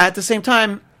 But at the same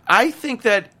time, I think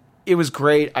that it was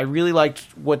great. I really liked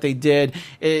what they did.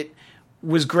 It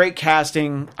was great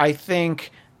casting. I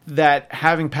think that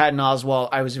having Patton Oswalt,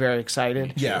 I was very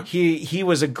excited. Yeah. He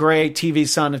was a great TV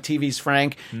son of TV's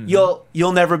Frank. You'll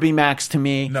never be Max to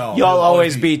me. No, you'll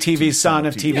always be TV's son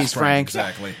of TV's Frank.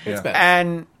 Exactly. It's bad.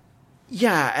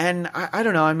 And I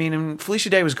don't know. I mean, and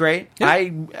Felicia Day was great. Yeah.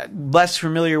 I'm less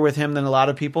familiar with him than a lot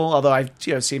of people, although I've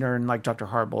seen her in like Dr.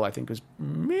 Horrible. I think was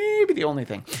maybe the only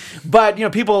thing. But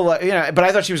people, but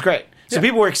I thought she was great. So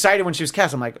people were excited when she was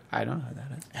cast. I'm like, I don't know who that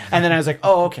is. And then I was like,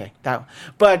 oh, okay.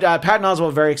 But Patton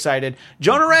Oswalt, very excited.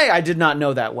 Jonah Ray, I did not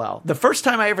know that well. The first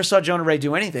time I ever saw Jonah Ray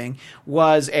do anything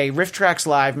was a Riff Tracks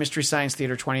Live Mystery Science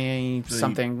Theater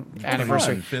 20-something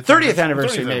anniversary. 30th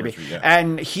anniversary, maybe. Yeah.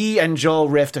 And he and Joel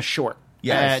riffed a short.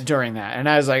 Yes. During that. And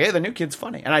I was like, hey, the new kid's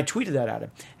funny. And I tweeted that at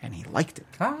him. And he liked it.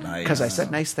 Nice. Because I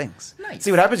said nice things. Nice. See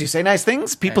what happens? You say nice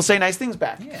things, people say nice things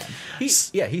back.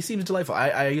 Yeah, he seems delightful.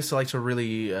 I used to like to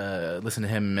really listen to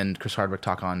him and Chris Hardwick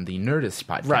talk on the Nerdist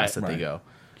podcast they go.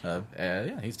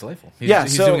 He's delightful.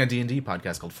 He's doing a D&D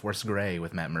podcast called Force Grey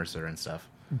with Matt Mercer and stuff.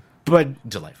 But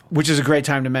Delightful. Which is a great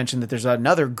time to mention that there's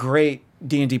another great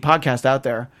D&D podcast out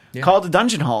there called The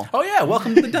Dungeon Hole. Oh yeah,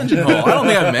 welcome to the Dungeon Hole. I don't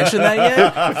think I've mentioned that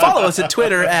yet. Follow us at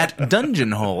Twitter at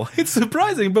Dungeon Hole. It's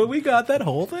surprising, but we got that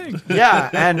whole thing.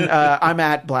 Yeah, and I'm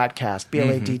at Bladcast,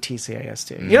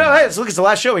 BLADTCAST. Hey, look, it's the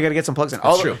last show. We got to get some plugs in.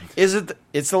 That's true.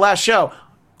 It's the last show.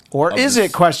 Or is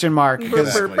it, question mark?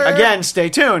 Because, again, stay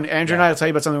tuned. Andrew and I will tell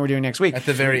you about something we're doing next week. At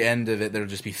the very end of it, there'll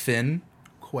just be Finn.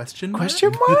 Question mark?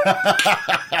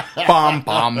 Bom,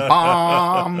 bom,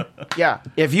 bom. Yeah.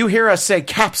 If you hear us say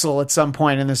capsule at some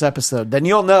point in this episode, then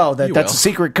you'll know that that's a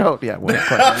secret code. Yeah, we're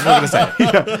going to say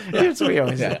it. That's what we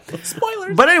always do.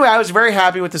 Spoilers. But anyway, I was very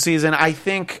happy with the season. I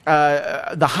think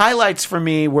the highlights for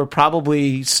me were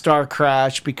probably Star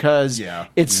Crash because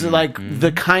it's like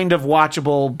the kind of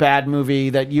watchable bad movie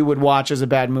that you would watch as a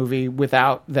bad movie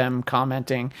without them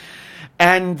commenting.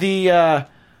 And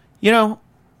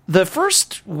the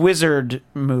first Wizard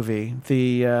movie,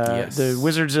 the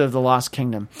Wizards of the Lost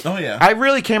Kingdom. Oh, yeah. I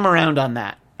really came around on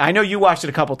that. I know you watched it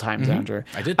a couple times, Andrew.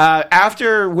 I did.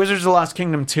 After Wizards of the Lost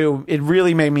Kingdom 2, it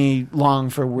really made me long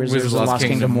for Wizards of the Lost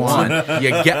Kingdom 1. I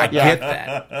get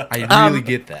that. I really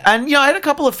get that. And, I had a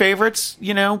couple of favorites,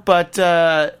 but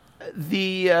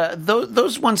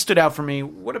those ones stood out for me.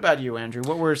 What about you, Andrew?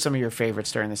 What were some of your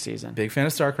favorites during the season? Big fan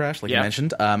of Star Crash, like you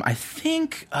mentioned.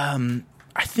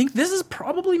 I think this is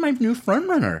probably my new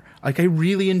frontrunner. Like, I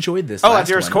really enjoyed this. At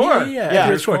the Earth's Core. Yeah. At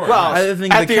the Earth's Core. Well, I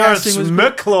think at the Earth's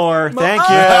McClure. Thank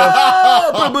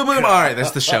you. Boom, boom, boom. All right,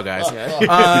 that's the show, guys.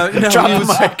 Drop the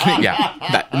mic.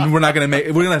 Yeah, we're not gonna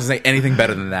have to say anything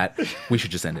better than that. We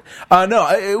should just end it. No,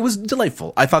 it was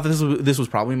delightful. I thought this was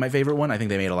probably my favorite one. I think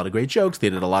they made a lot of great jokes. They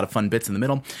did a lot of fun bits in the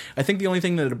middle. I think the only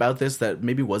thing about this that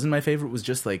maybe wasn't my favorite was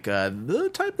just like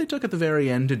the type they took at the very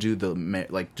end to do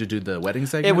the wedding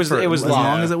segment. It was long. As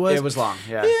long as it was. It was long.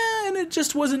 Yeah. Yeah, and it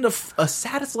just wasn't a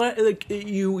satisfying. Like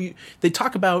they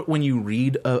talk about when you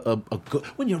read a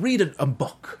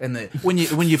book, and when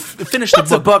you finish the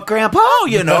book. A book, Grandpa?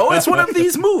 Oh, it's one of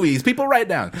these movies. People write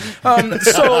down.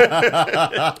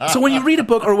 So when you read a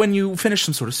book or when you finish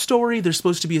some sort of story, there's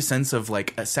supposed to be a sense of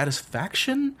like a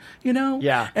satisfaction,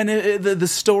 Yeah. And the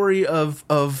story of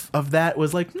that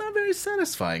was like not very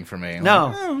satisfying for me.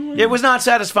 No, it was not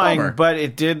satisfying, bummer. but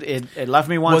it left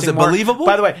me wanting Was it more. believable?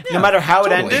 By the way, no matter how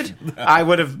totally. it ended, I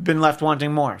would have been left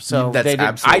wanting more. So That's they did.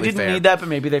 absolutely I didn't fair. need that, but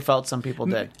maybe they felt some people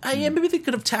did. Yeah, maybe they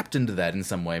could have tapped into that in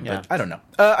some way, but Yeah. I don't know.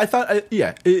 I thought,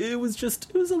 it was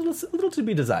a little to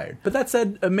be desired. But that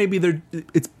said, maybe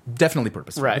it's definitely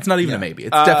purposeful. Right. It's not even a maybe.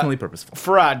 It's definitely purposeful.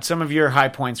 Farad, some of your high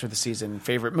points for the season: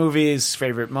 favorite movies,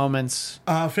 favorite moments.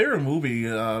 Favorite movie,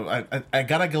 I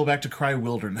gotta go back to Cry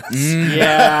Wilderness.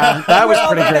 Yeah, that was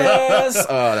pretty great.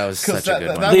 Oh, that was such a good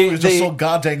That one. movie was just so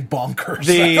goddamn bonkers.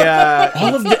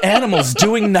 All of the animals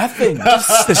doing nothing.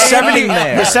 Just The standing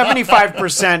there.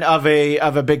 75% of a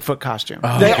Bigfoot costume.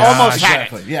 Oh, They gosh. almost had it.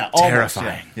 Exactly. Yeah, almost,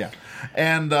 Terrifying. Yeah.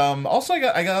 And also,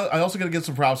 I also got to give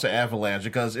some props to Avalanche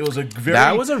because it was a very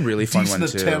That was a really fun decent one,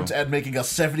 too. attempt at making a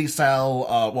 70s style,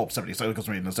 70s style because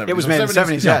we're in the 70s. It was made in the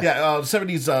 70s, yeah.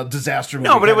 70s disaster movie.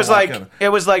 No, but it was kinda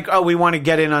like, oh, we want to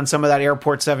get in on some of that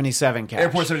Airport 77 cash.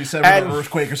 Airport 77 And or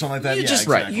Earthquake or something like that. You Yeah, just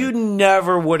exactly. you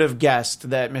never would have guessed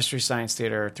that Mystery Science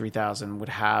Theater 3000 would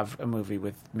have a movie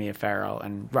with Mia Farrow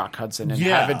and Rock Hudson and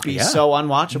Yeah. have it be Yeah. so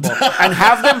unwatchable and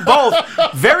have them both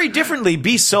very differently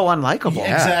be so unlikable.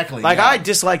 Yeah, exactly. Like yeah. I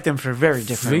dislike them for very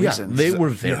different reasons. They were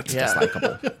very Yeah.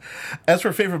 dislikable. As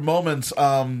for favorite moments,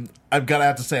 I've got to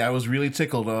have to say I was really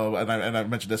tickled, and I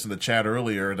mentioned this in the chat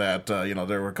earlier that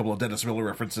there were a couple of Dennis Miller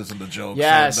references in the jokes.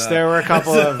 Yes, and, there were a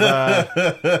couple of.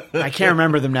 I can't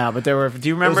remember them now, but there were. Do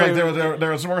you It was remember? like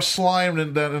there was more slime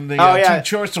in the Oh, yeah. Teen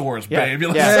Choice Awards, Yeah, babe.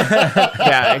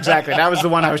 yeah, exactly. That was the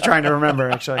one I was trying to remember.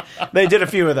 Actually, they did a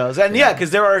few of those, and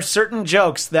because there are certain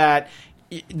jokes that.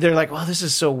 They're like, well, this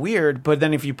is so weird, but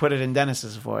then if you put it in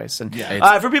Dennis's voice, and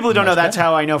for people who don't know, that's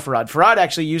how I know Farad. Farad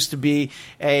actually used to be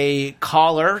a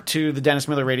caller to the Dennis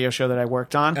Miller radio show that I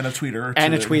worked on, And a tweeter.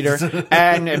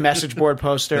 and a message board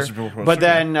poster. But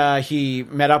then he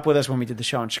met up with us when we did the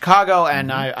show in Chicago, and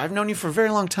I've known you for a very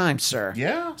long time, sir.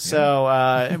 Yeah. So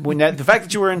when the fact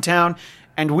that you were in town.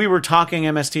 And we were talking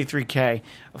MST3K.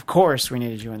 Of course, we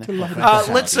needed you in there.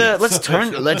 Let's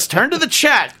turn to the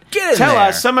chat. Get in Tell there.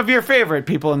 us some of your favorite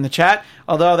people in the chat.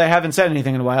 Although they haven't said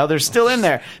anything in a while, they're still in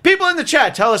there. People in the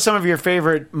chat, tell us some of your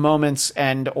favorite moments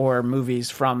and or movies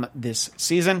from this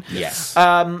season. Yes.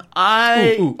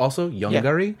 Also,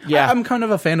 Yungary. Yeah. I'm kind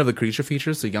of a fan of the creature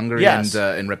features, so Yungary Yes.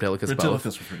 and Reptilicus both. Reptilicus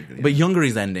was pretty good, yeah. But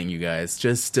Yungary's ending, you guys,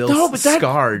 just still No, but that-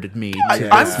 scarred me to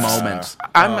I'm- this moment.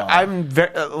 I'm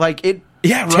very like it.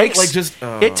 Yeah, right. Takes, Like just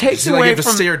it takes like away you have to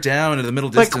from. stare down into the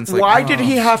middle Like, distance. why did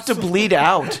he have to bleed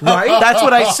out? Right? That's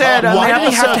what I said. On Why the did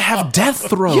he have episode. to have death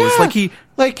throes? Yeah. Like he,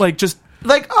 like just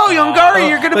Like, oh, Yungari,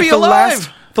 you're going to like be the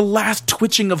alive. the last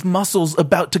twitching of muscles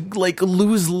about to like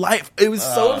lose life. It was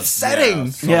so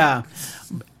upsetting. Yeah.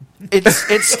 It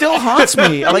still haunts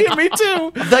me. Like Me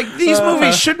too. Like these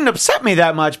movies shouldn't upset me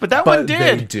that much, but that But one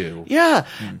did. they do. Yeah.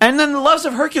 And then The Loves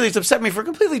of Hercules upset me for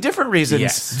completely different reasons.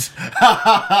 Yes.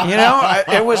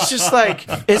 It was just like,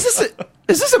 is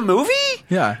this a movie?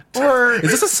 Yeah. Or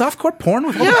Is this a softcore porn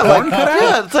with yeah, porn like, cut out?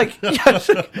 yeah, it's like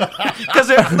because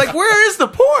like where is the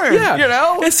porn? Yeah. You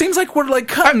know? It seems like we're like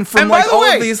cutting from And by like the all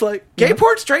way, of these like gay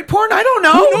porn, straight porn, I don't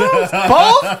know.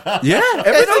 Both? yeah,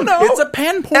 everything. know. It's a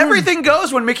pan porn. Everything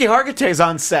goes when Mickey Hargitay's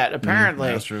on set, apparently.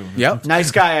 That's true. Yep.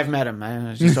 Nice guy, I've met him.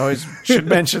 I just always should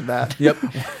mention that. Yep.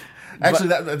 Actually,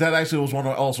 that actually was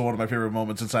also one of my favorite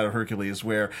moments inside of Hercules,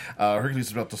 where Hercules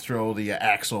is about to throw the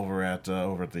axe over at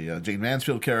the Jane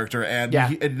Mansfield character, and,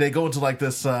 and they go into like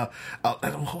this. What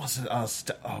was it?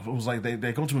 It was like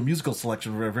they go into a musical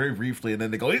selection very briefly, and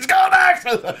then they go, "He's got an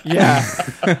axe!"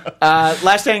 Yeah.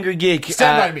 Last Angry Geek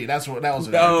Stand by Me. That was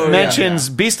it. mentions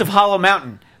Beast of Hollow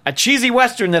Mountain. A cheesy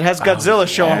western that has Godzilla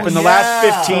show up in the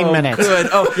last 15 minutes. Good.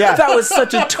 Oh, Yeah. That was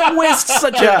such a twist.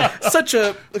 Such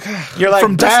a. You're like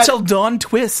from bad, dusk till dawn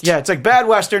twist. Yeah, it's like bad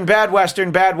western, bad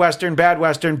western, bad western, bad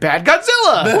western, bad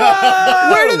Godzilla.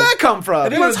 Where did that come from?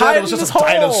 And even then, it hiding was in just this a hole.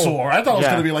 dinosaur. I thought it was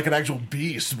Yeah. going to be like an actual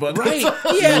beast, but Right.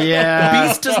 Yeah. Yeah.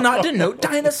 Beast does not denote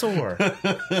dinosaur.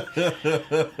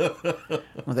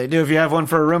 Well, they do if you have one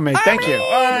for a roommate. Thank you.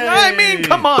 I mean,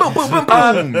 come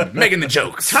on. Making the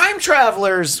jokes. Time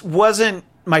Travelers wasn't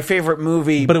my favorite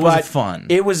movie, But it was fun.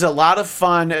 It was a lot of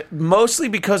fun, mostly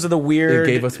because of the weird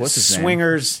It gave us, what's his name?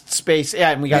 swingers space. Yeah,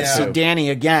 and we got to see Danny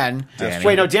again. Danny.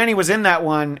 Wait, no, Danny was in that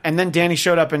one, and then Danny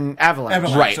showed up in Avalanche.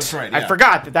 Avalanche, that's right, I yeah.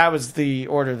 forgot that was the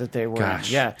order that they were. Gosh.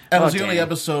 In. Yeah, That Oh, was the only Danny.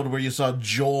 episode where you saw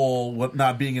Joel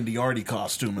not being in the Artie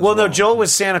costume. As Well, no, Joel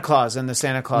was Santa Claus in the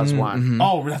Santa Claus one.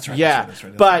 Oh, that's right. Yeah, that's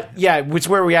right. but yeah, which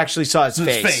where we actually saw his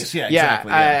face. face, yeah,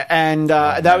 exactly, yeah. And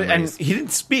and he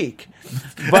didn't speak,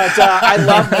 but I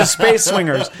love the Space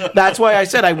Swingers. That's why I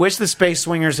said I wish the Space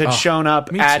Swingers had shown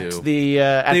up me at too. the They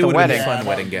wedding. would've been fun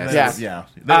wedding guests. Yeah.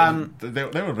 Yeah. They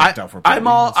would have been down for a party.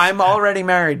 I'm already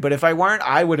married, but if I weren't,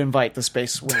 I would invite the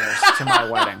Space Swingers to my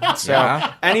wedding. So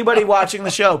Yeah. anybody watching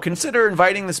the show, consider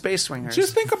inviting the Space Swingers.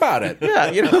 Just think about it. yeah,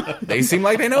 you know. They seem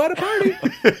like they know how to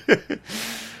party.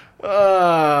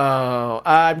 Oh,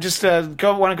 I'm just want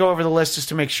to go over the list just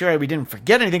to make sure we didn't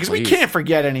forget anything because we Please. can't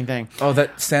forget anything. Oh,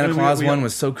 that Santa We- Claus we- one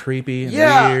was so creepy and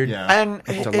Yeah, weird. Yeah. and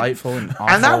Delightful and awful.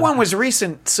 and that one was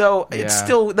recent, so it's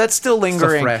Yeah. that's still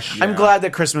lingering. fresh. I'm Yeah. glad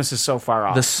that Christmas is so far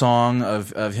off. The song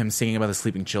of him singing about the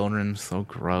sleeping children, so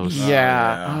gross.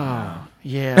 yeah, oh,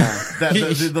 yeah.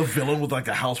 the villain with like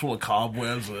a house full of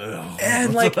cobwebs. Ugh.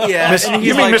 And like, yeah. and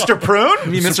You he's mean like, Mr. Prune?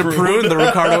 You mean Mr. Prune, the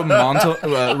Ricardo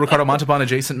Montalban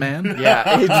adjacent man?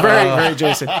 Yeah, it's very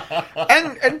Jason.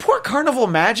 And poor Carnival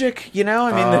Magic, you know.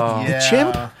 I mean, the Yeah.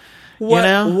 chimp. What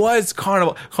know? was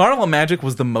Carnival? Carnival Magic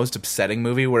was the most upsetting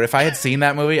movie. Where if I had seen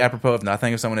that movie, apropos of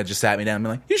nothing, if someone had just sat me down and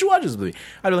been like, "You should watch this movie,"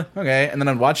 I'd be like, "Okay," and then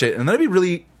I'd watch it, and then I'd be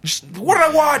really, just, "What did I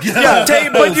watch?" Yeah,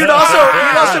 but you'd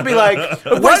also be like,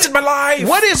 I wasted my life.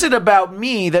 What is it about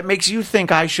me that makes you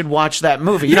think I should watch that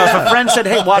movie? You know, if a friend said,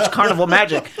 "Hey, watch Carnival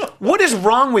Magic," what is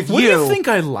wrong with What do you think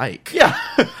I like? Yeah,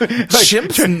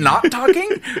 Chimps not talking,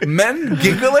 men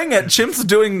giggling at chimps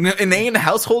doing inane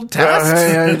household tasks.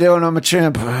 Hey, how you doing? I'm a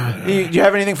chimp. You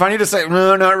have anything funny to say?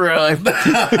 No, not really.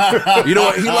 You know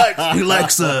what he likes? He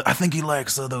likes. I think he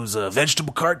likes those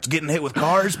vegetable carts getting hit with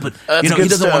cars. But That's you know, good he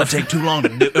doesn't want stuff. to take too long to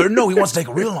do. Or no, he wants to take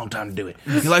a real long time to do it.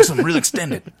 He likes them real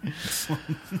extended.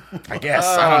 I guess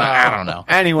I don't know.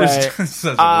 Anyway,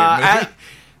 Such a weird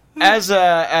movie.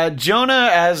 as Jonah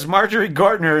as Marjorie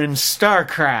Gortner in Star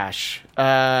Crash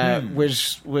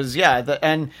was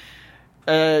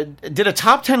did a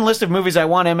top 10 list of movies I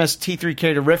want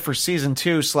MST3K to riff for season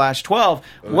 2/12.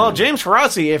 Well, James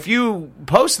Ferrazzi, if you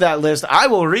post that list, I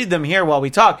will read them here while we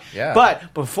talk. Yeah.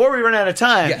 But before we run out of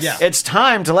time, Yes. it's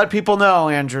time to let people know,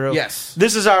 Andrew. Yes.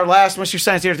 This is our last Mystery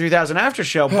Science Theater 3000 after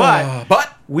show, but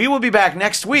we will be back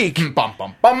next week. Bum,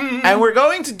 bum, bum. And we're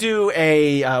going to do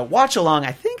a watch along.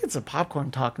 I think it's a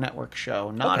Popcorn Talk Network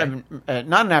show, not an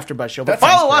AfterBuzz show. But That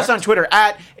sounds follow us correct. on Twitter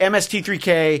at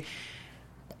MST3K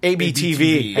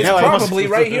ABTV. It's I know, I almost- probably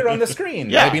right here on the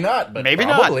screen. Yeah. Maybe not, but maybe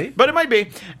probably. not, but it might be.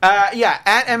 At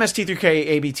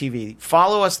MST3K ABTV.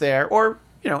 Follow us there, or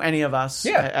any of us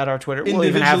at our Twitter. We'll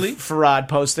even have Individually. Farad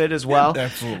posted as well.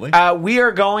 absolutely. We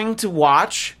are going to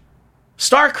watch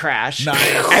Star Crash,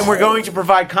 Nice. and we're going to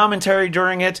provide commentary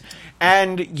during it,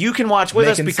 and you can watch with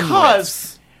Making us some because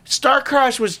riffs. Star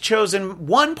Crash was chosen,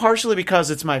 one, partially because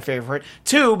it's my favorite,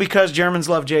 two, because Germans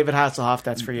love David Hasselhoff,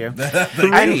 that's for you,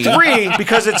 and three,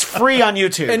 because it's free on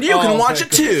YouTube. And you can watch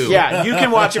it too. Yeah, you can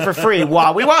watch it for free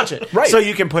while we watch it. Right. So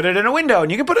you can put it in a window,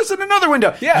 and you can put us in another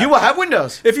window. Yeah. You will have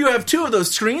windows. If you have two of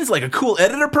those screens, like a cool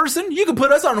editor person, you can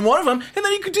put us on one of them, and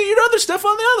then you can do your other stuff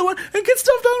on the other one, and get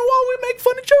stuff done while we make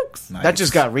funny jokes. That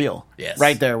just got real. Yes.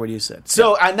 Right there, what you said.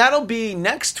 So, and that'll be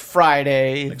next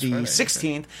Friday, the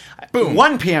 16th, Boom.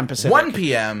 1 p.m. Pacific. 1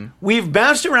 p.m. We've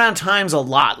bounced around times a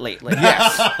lot lately.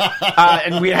 Yes.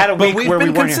 And we had a week But we've where we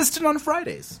been weren't here. consistent on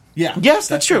Fridays. Yeah. Yes,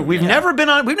 that's true. We've never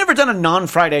done a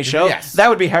non-Friday show. Yes. That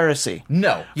would be heresy.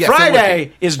 No. Yes, there would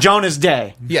Friday is Jonah's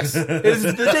day. be. Yes. It's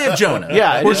the day of Jonah.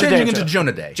 Yeah, it We're is the day changing of into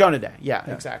Jonah. Jonah Day. Jonah Day. Yeah,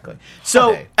 exactly.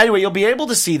 So Day. anyway, you'll be able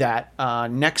to see that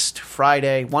next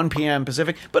Friday, 1 p.m.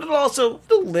 Pacific, but it'll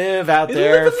live out It'll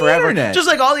there live on the forever, internet. just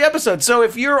like all the episodes. So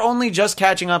if you're only just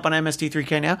catching up on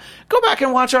MST3K now, go back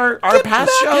and watch our Get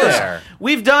past back shows. there.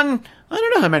 We've done. I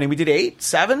don't know how many. We did 8,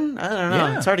 7. I don't know.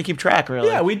 Yeah. It's hard to keep track, really.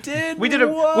 Yeah, we did. We did.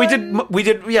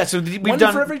 Yeah. So we've one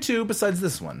done for every two besides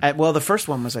this one. well, the first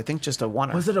one was, I think, just a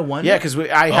one. Was it a one? Yeah, because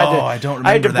I had Oh, to. I don't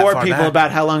I had to remember that bore far people back.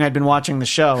 about how long I'd been watching the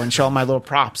show and show them my little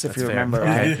props. If you fair. remember,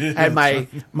 I had my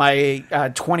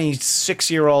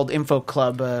 26-year-old Info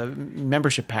Club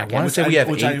membership packet. wanna say we have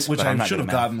which 8, but I I'm not should good have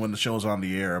at math. gotten when the show was on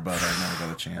the air, but I never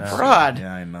got a chance. Rod,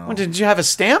 Yeah, I know. Did you have a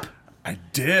stamp? I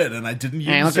did, and I didn't use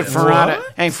Hey, look at it. Farad.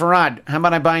 Hey, Farad, how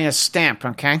about I buy you a stamp,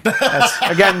 okay? That's,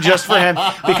 again, just for him.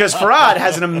 Because Farad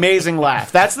has an amazing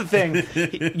laugh. That's the thing.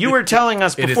 You were telling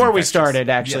us is before we infectious. started,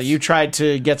 actually, Yes. you tried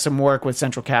to get some work with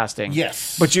Central Casting.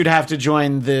 Yes. But you'd have to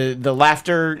join the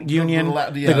Laughter Union,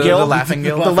 the Guild. the Laughing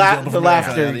Guild? The Guild of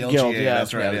Laughter America, the Guild, LGA, yeah.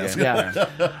 that's right, yes.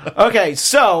 Yeah. Okay,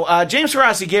 so James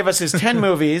Farassi gave us his 10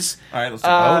 movies. All right, let's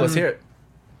Let's hear it.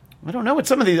 I don't know what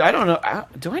some of these. I don't know.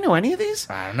 Do I know any of these?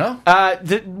 I don't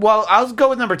know. Well, I'll go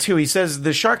with number 2. He says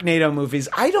the Sharknado movies.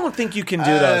 I don't think you can do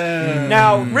those.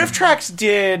 Now, Riff Tracks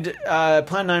did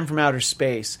Plan 9 from Outer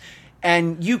Space,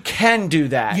 and you can do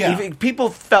that. Yeah. Even-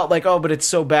 people felt like, oh, but it's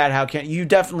so bad. How can you?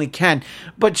 Definitely can.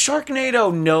 But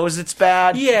Sharknado knows it's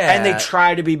bad, Yeah. and they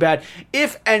try to be bad.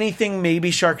 If anything,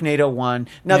 maybe Sharknado 1.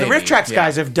 Now, the Maybe, Riff Tracks yeah.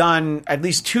 guys have done at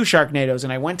least 2 Sharknados,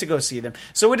 and I went to go see them,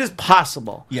 so it is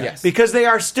possible. Yes. Because they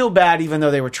are still bad, even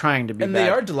though they were trying to be And bad. they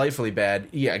are delightfully bad.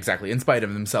 Yeah, exactly. In spite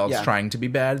of themselves Yeah. trying to be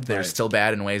bad, they're still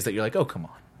bad in ways that you're like, oh, come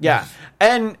on. Yeah,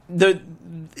 and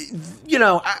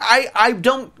I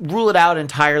don't rule it out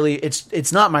entirely.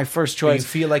 It's not my first You choice.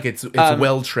 feel like it's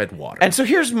well tread water. And so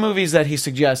here's movies that he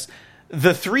suggests.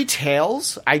 The Three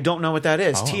Tails. I don't know what that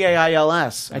is.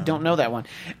 Tails. I don't know that one.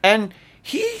 And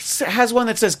he has one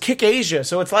that says Kick Asia,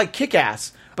 so it's like Kick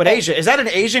Ass. But Asia, is that an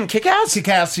Asian Kick-Ass?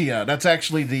 Kikassia. That's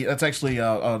actually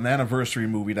an anniversary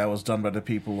movie that was done by the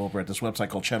people over at this website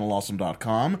called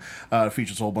ChannelAwesome.com. It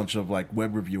features a whole bunch of like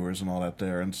web reviewers and all that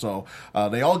there, and so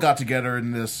they all got together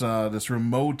in this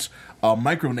remote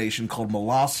micronation called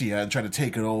Molossia and tried to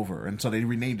take it over, and so they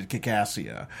renamed it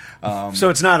Kikassia. So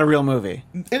it's not a real movie.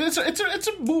 And it's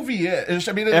a movie. I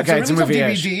mean, Okay, it's a released on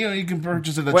movie-ish. DVD. You can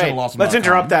purchase it at Wait, ChannelAwesome.com. let's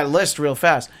interrupt that list real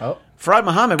fast. Oh. Farad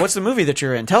Muhammad, what's the movie that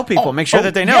you're in? Tell people. Make sure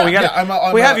that they know. yeah, we got. yeah,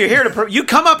 I'm we have you here to. You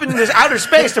come up into this outer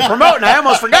space to promote, and I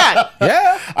almost forgot.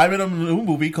 yeah. I'm in a new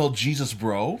movie called Jesus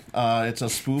Bro. It's a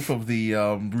spoof of the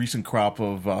recent crop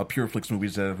of PureFlix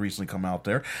movies that have recently come out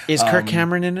there. Is Kirk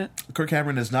Cameron in it? Kirk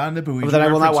Cameron is not in it, but we then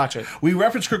I will not watch it. We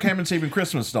reference Kirk Cameron saving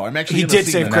Christmas, though. I'm actually He gonna did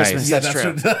see save that. Christmas. Nice. That's Yeah,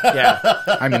 true. that's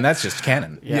Yeah. I mean, that's just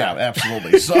canon. Yeah,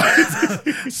 absolutely. So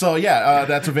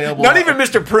that's available. Not even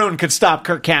Mr. Prune could stop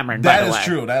Kirk Cameron. That by the is way.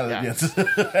 true. Yeah. Yes.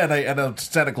 and a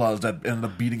Santa Claus that ended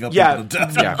up beating up Yeah. people to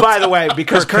death. Yeah. By the way,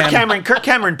 because Kirk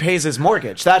Cameron pays his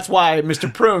mortgage. That's why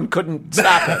Mr. Prune couldn't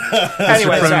stop it.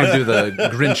 Anyway, Trying sorry. to do the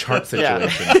Grinch heart Yeah.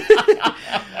 situation.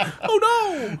 Oh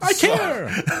no, I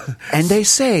care. And they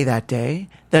say that day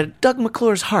that Doug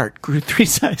McClure's heart grew 3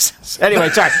 sizes. Anyway,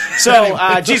 sorry.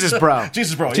 So, Jesus Bro.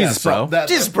 Jesus Bro. Jesus yeah, Bro. So that,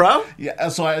 Jesus Bro? Yeah,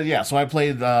 so I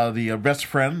played the best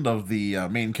friend of the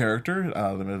main character.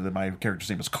 My character's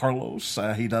name is Carlos.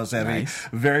 He does have a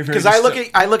very, very Because I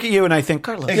look at you and I think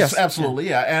Carlos. Yes, absolutely,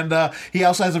 yeah. And he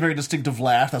also has a very distinctive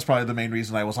laugh. That's probably the main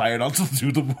reason I was hired on to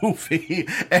do the movie.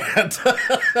 And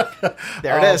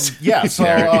There it is. Yeah, so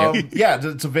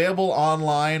it's available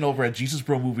online over at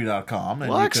JesusBroMovie.com. And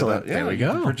Well, you excellent. Could, There we you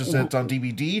can go. purchase it on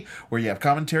DVD where you have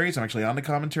commentaries. I'm actually on the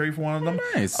commentary for one of them.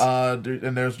 Nice. And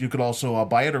you could also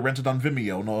buy it or rent it on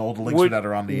Vimeo. And all the links for that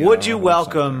are on the. Would you on the website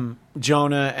welcome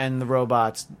Jonah and the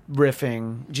robots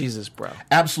riffing Jesus Bro? there.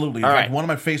 Absolutely. In All fact, right. one of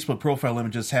my Facebook profile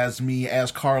images has me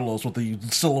as Carlos with the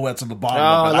silhouettes on the bottom.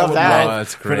 Oh, of it. I love would that. love Oh,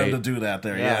 that's for them great. to do that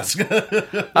there. Yeah. Yes. That'd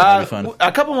be fun.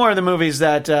 A couple more of the movies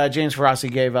that James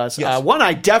Farassi gave us. Yes. One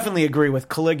I definitely agree with,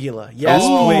 Caligula. Yes,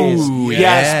 Ooh, please. yeah.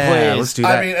 Yes, please. Let's do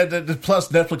that. I mean, plus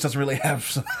Netflix doesn't really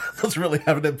have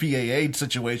an MPAA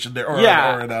situation there, or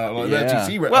Yeah. an Yeah.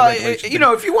 FTC Well, regulation.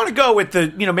 if you want to go with the,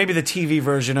 maybe the TV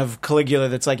version of Caligula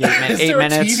that's like 8 Is eight there a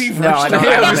minutes. TV No, I version? don't, Yeah,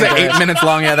 I it don't was think like there is. 8 minutes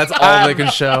long. Yeah, that's all they can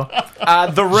show.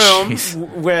 The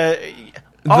Room, where...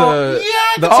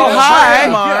 Hi,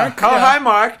 Mark. Hi,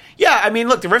 Mark. Yeah, I mean,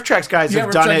 look, the Riff Tracks guys Yeah, have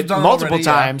Riff done Tracks it have done it multiple already,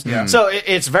 yeah. times, Yeah. so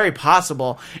it's very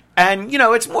possible. And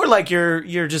it's more like you're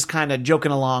just kind of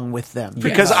joking along with them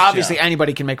because much, obviously yeah.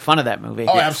 anybody can make fun of that movie.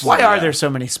 Oh, absolutely, Why are yeah. there so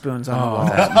many spoons on the wall?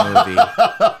 That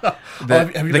movie.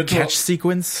 Have you The been to catch a-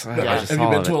 sequence. Have you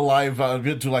been to a live,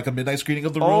 been to like a midnight screening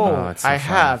of The Room? Oh, it's so I fun.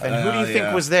 have. And who do you think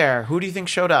yeah. was there? Who do you think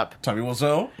showed up? Tommy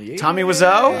Wiseau? Tommy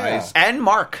Wiseau Nice. and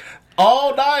Mark.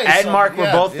 Oh, nice. And Mark were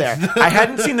Yeah. both there. I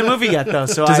hadn't seen the movie yet, though.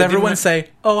 So Does I everyone didn't- say,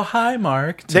 "Oh, hi,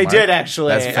 Mark"? to They Mark? did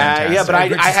actually. That's fantastic. Yeah, but I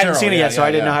Rick hadn't Cestaro, seen it yet, so yeah,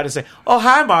 I didn't know yeah. how to say. Oh,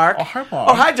 hi, Mark. Oh, hi, Mark.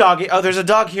 Oh, hi, doggy. Oh, there's a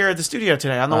dog here at the studio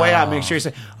today. On the way out, make sure you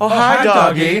say, "Oh, hi,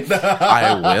 doggy."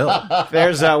 I will.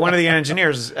 There's one of the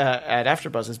engineers at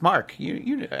AfterBuzz is Mark.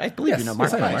 I believe you know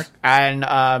Mark. yes, I know Mark.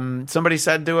 And somebody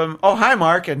said to him, "Oh, hi,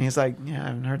 Mark," and he's like, "Yeah, I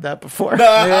haven't heard that before."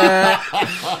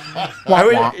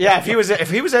 If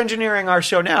he was engineering our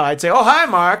show now, I'd say, "Oh, hi,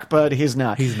 Mark," but he's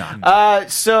not. He's not.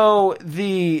 So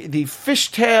the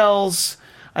fishtails,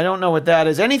 I don't know what that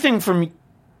is. Anything from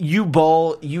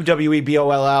Uweboll,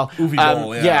 Uweboll. Uwe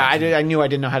Boll, yeah, I knew I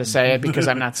didn't know how to say it because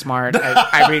I'm not smart.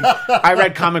 I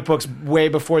read comic books way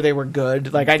before they were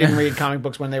good. Like I didn't read comic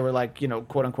books when they were like,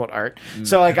 quote unquote art.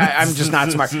 So like I'm just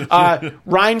not smart.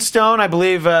 Rhinestone, I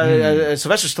believe, a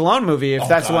Sylvester Stallone movie. If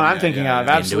that's the one I'm thinking of,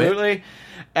 absolutely.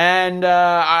 And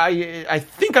I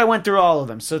think I went through all of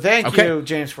them. So thank you,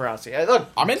 James Ferrazzi. Look,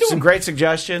 I'm into some great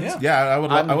suggestions. Yeah,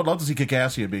 I would love to see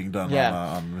Kick-Assia being done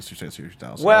on Mystery Science Theater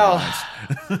 2000. Well,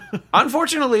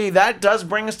 unfortunately, that does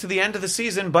bring us to the end of the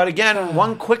season. But again,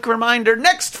 one quick reminder: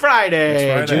 next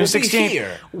Friday, June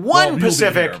 16th, 1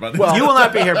 Pacific. You will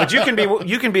not be here, but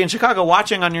you can be in Chicago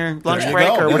watching on your lunch break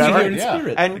or whatever.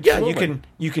 And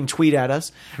you can tweet at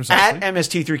us at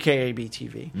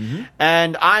MST3KABTV,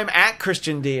 and I'm at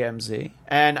Christian DMZ.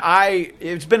 And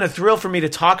it's been a thrill for me to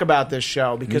talk about this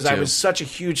show because I was such a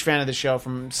huge fan of the show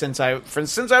since I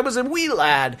was a wee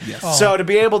lad. Yes. So to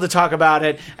be able to talk about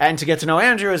it and to get to know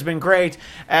Andrew has been great.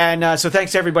 And so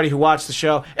thanks to everybody who watched the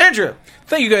show. Andrew,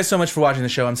 thank you guys so much for watching the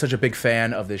show. I'm such a big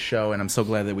fan of this show, and I'm so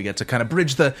glad that we get to kind of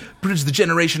bridge the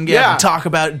generation gap and talk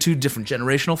about two different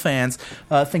generational fans.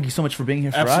 Thank you so much for being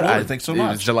here, Farad. Absolutely, thanks so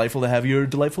much. It's delightful to have your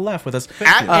delightful laugh with us.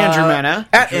 At Andrew Mena.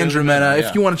 At Andrew Mena.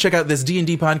 If you want to check out this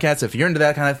D&D podcast, if you're into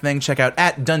that kind of thing, check out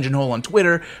at Dungeon Hole on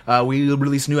Twitter. We will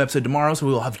release a new episode tomorrow, so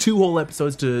we'll have 2 whole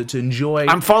episodes to enjoy.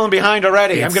 I'm falling behind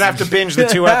already. I'm going to have to binge the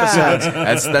 2 episodes.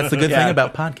 That's the good thing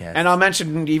about podcasts. And I'll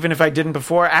mention, even if I didn't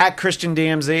before, at Christian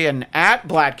DMZ and at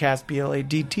Bladcast,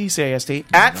 BLADTCAST,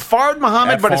 at Fard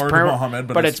Muhammad,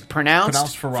 but it's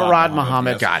pronounced Farad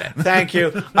Muhammad. Yes. Got it. Thank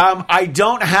you. I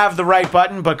don't have the right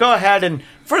button, but go ahead and,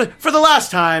 for the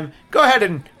last time, go ahead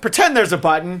and pretend there's a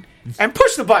button and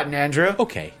push the button, Andrew.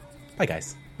 Okay. Bye,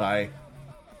 guys. Bye.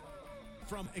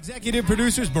 From executive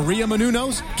producers Maria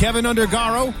Menounos, Kevin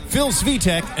Undergaro, Phil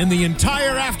Svitek, and the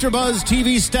entire AfterBuzz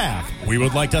TV staff, we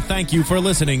would like to thank you for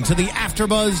listening to the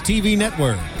AfterBuzz TV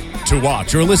network. To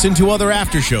watch or listen to other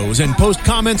after shows and post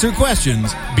comments or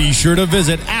questions, be sure to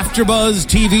visit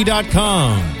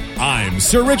AfterBuzzTV.com. I'm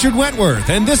Sir Richard Wentworth,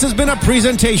 and this has been a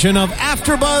presentation of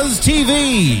AfterBuzz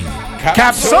TV.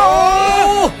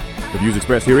 Capsule! The views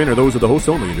expressed herein are those of the hosts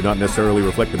only and do not necessarily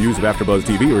reflect the views of AfterBuzz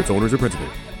TV or its owners or principals.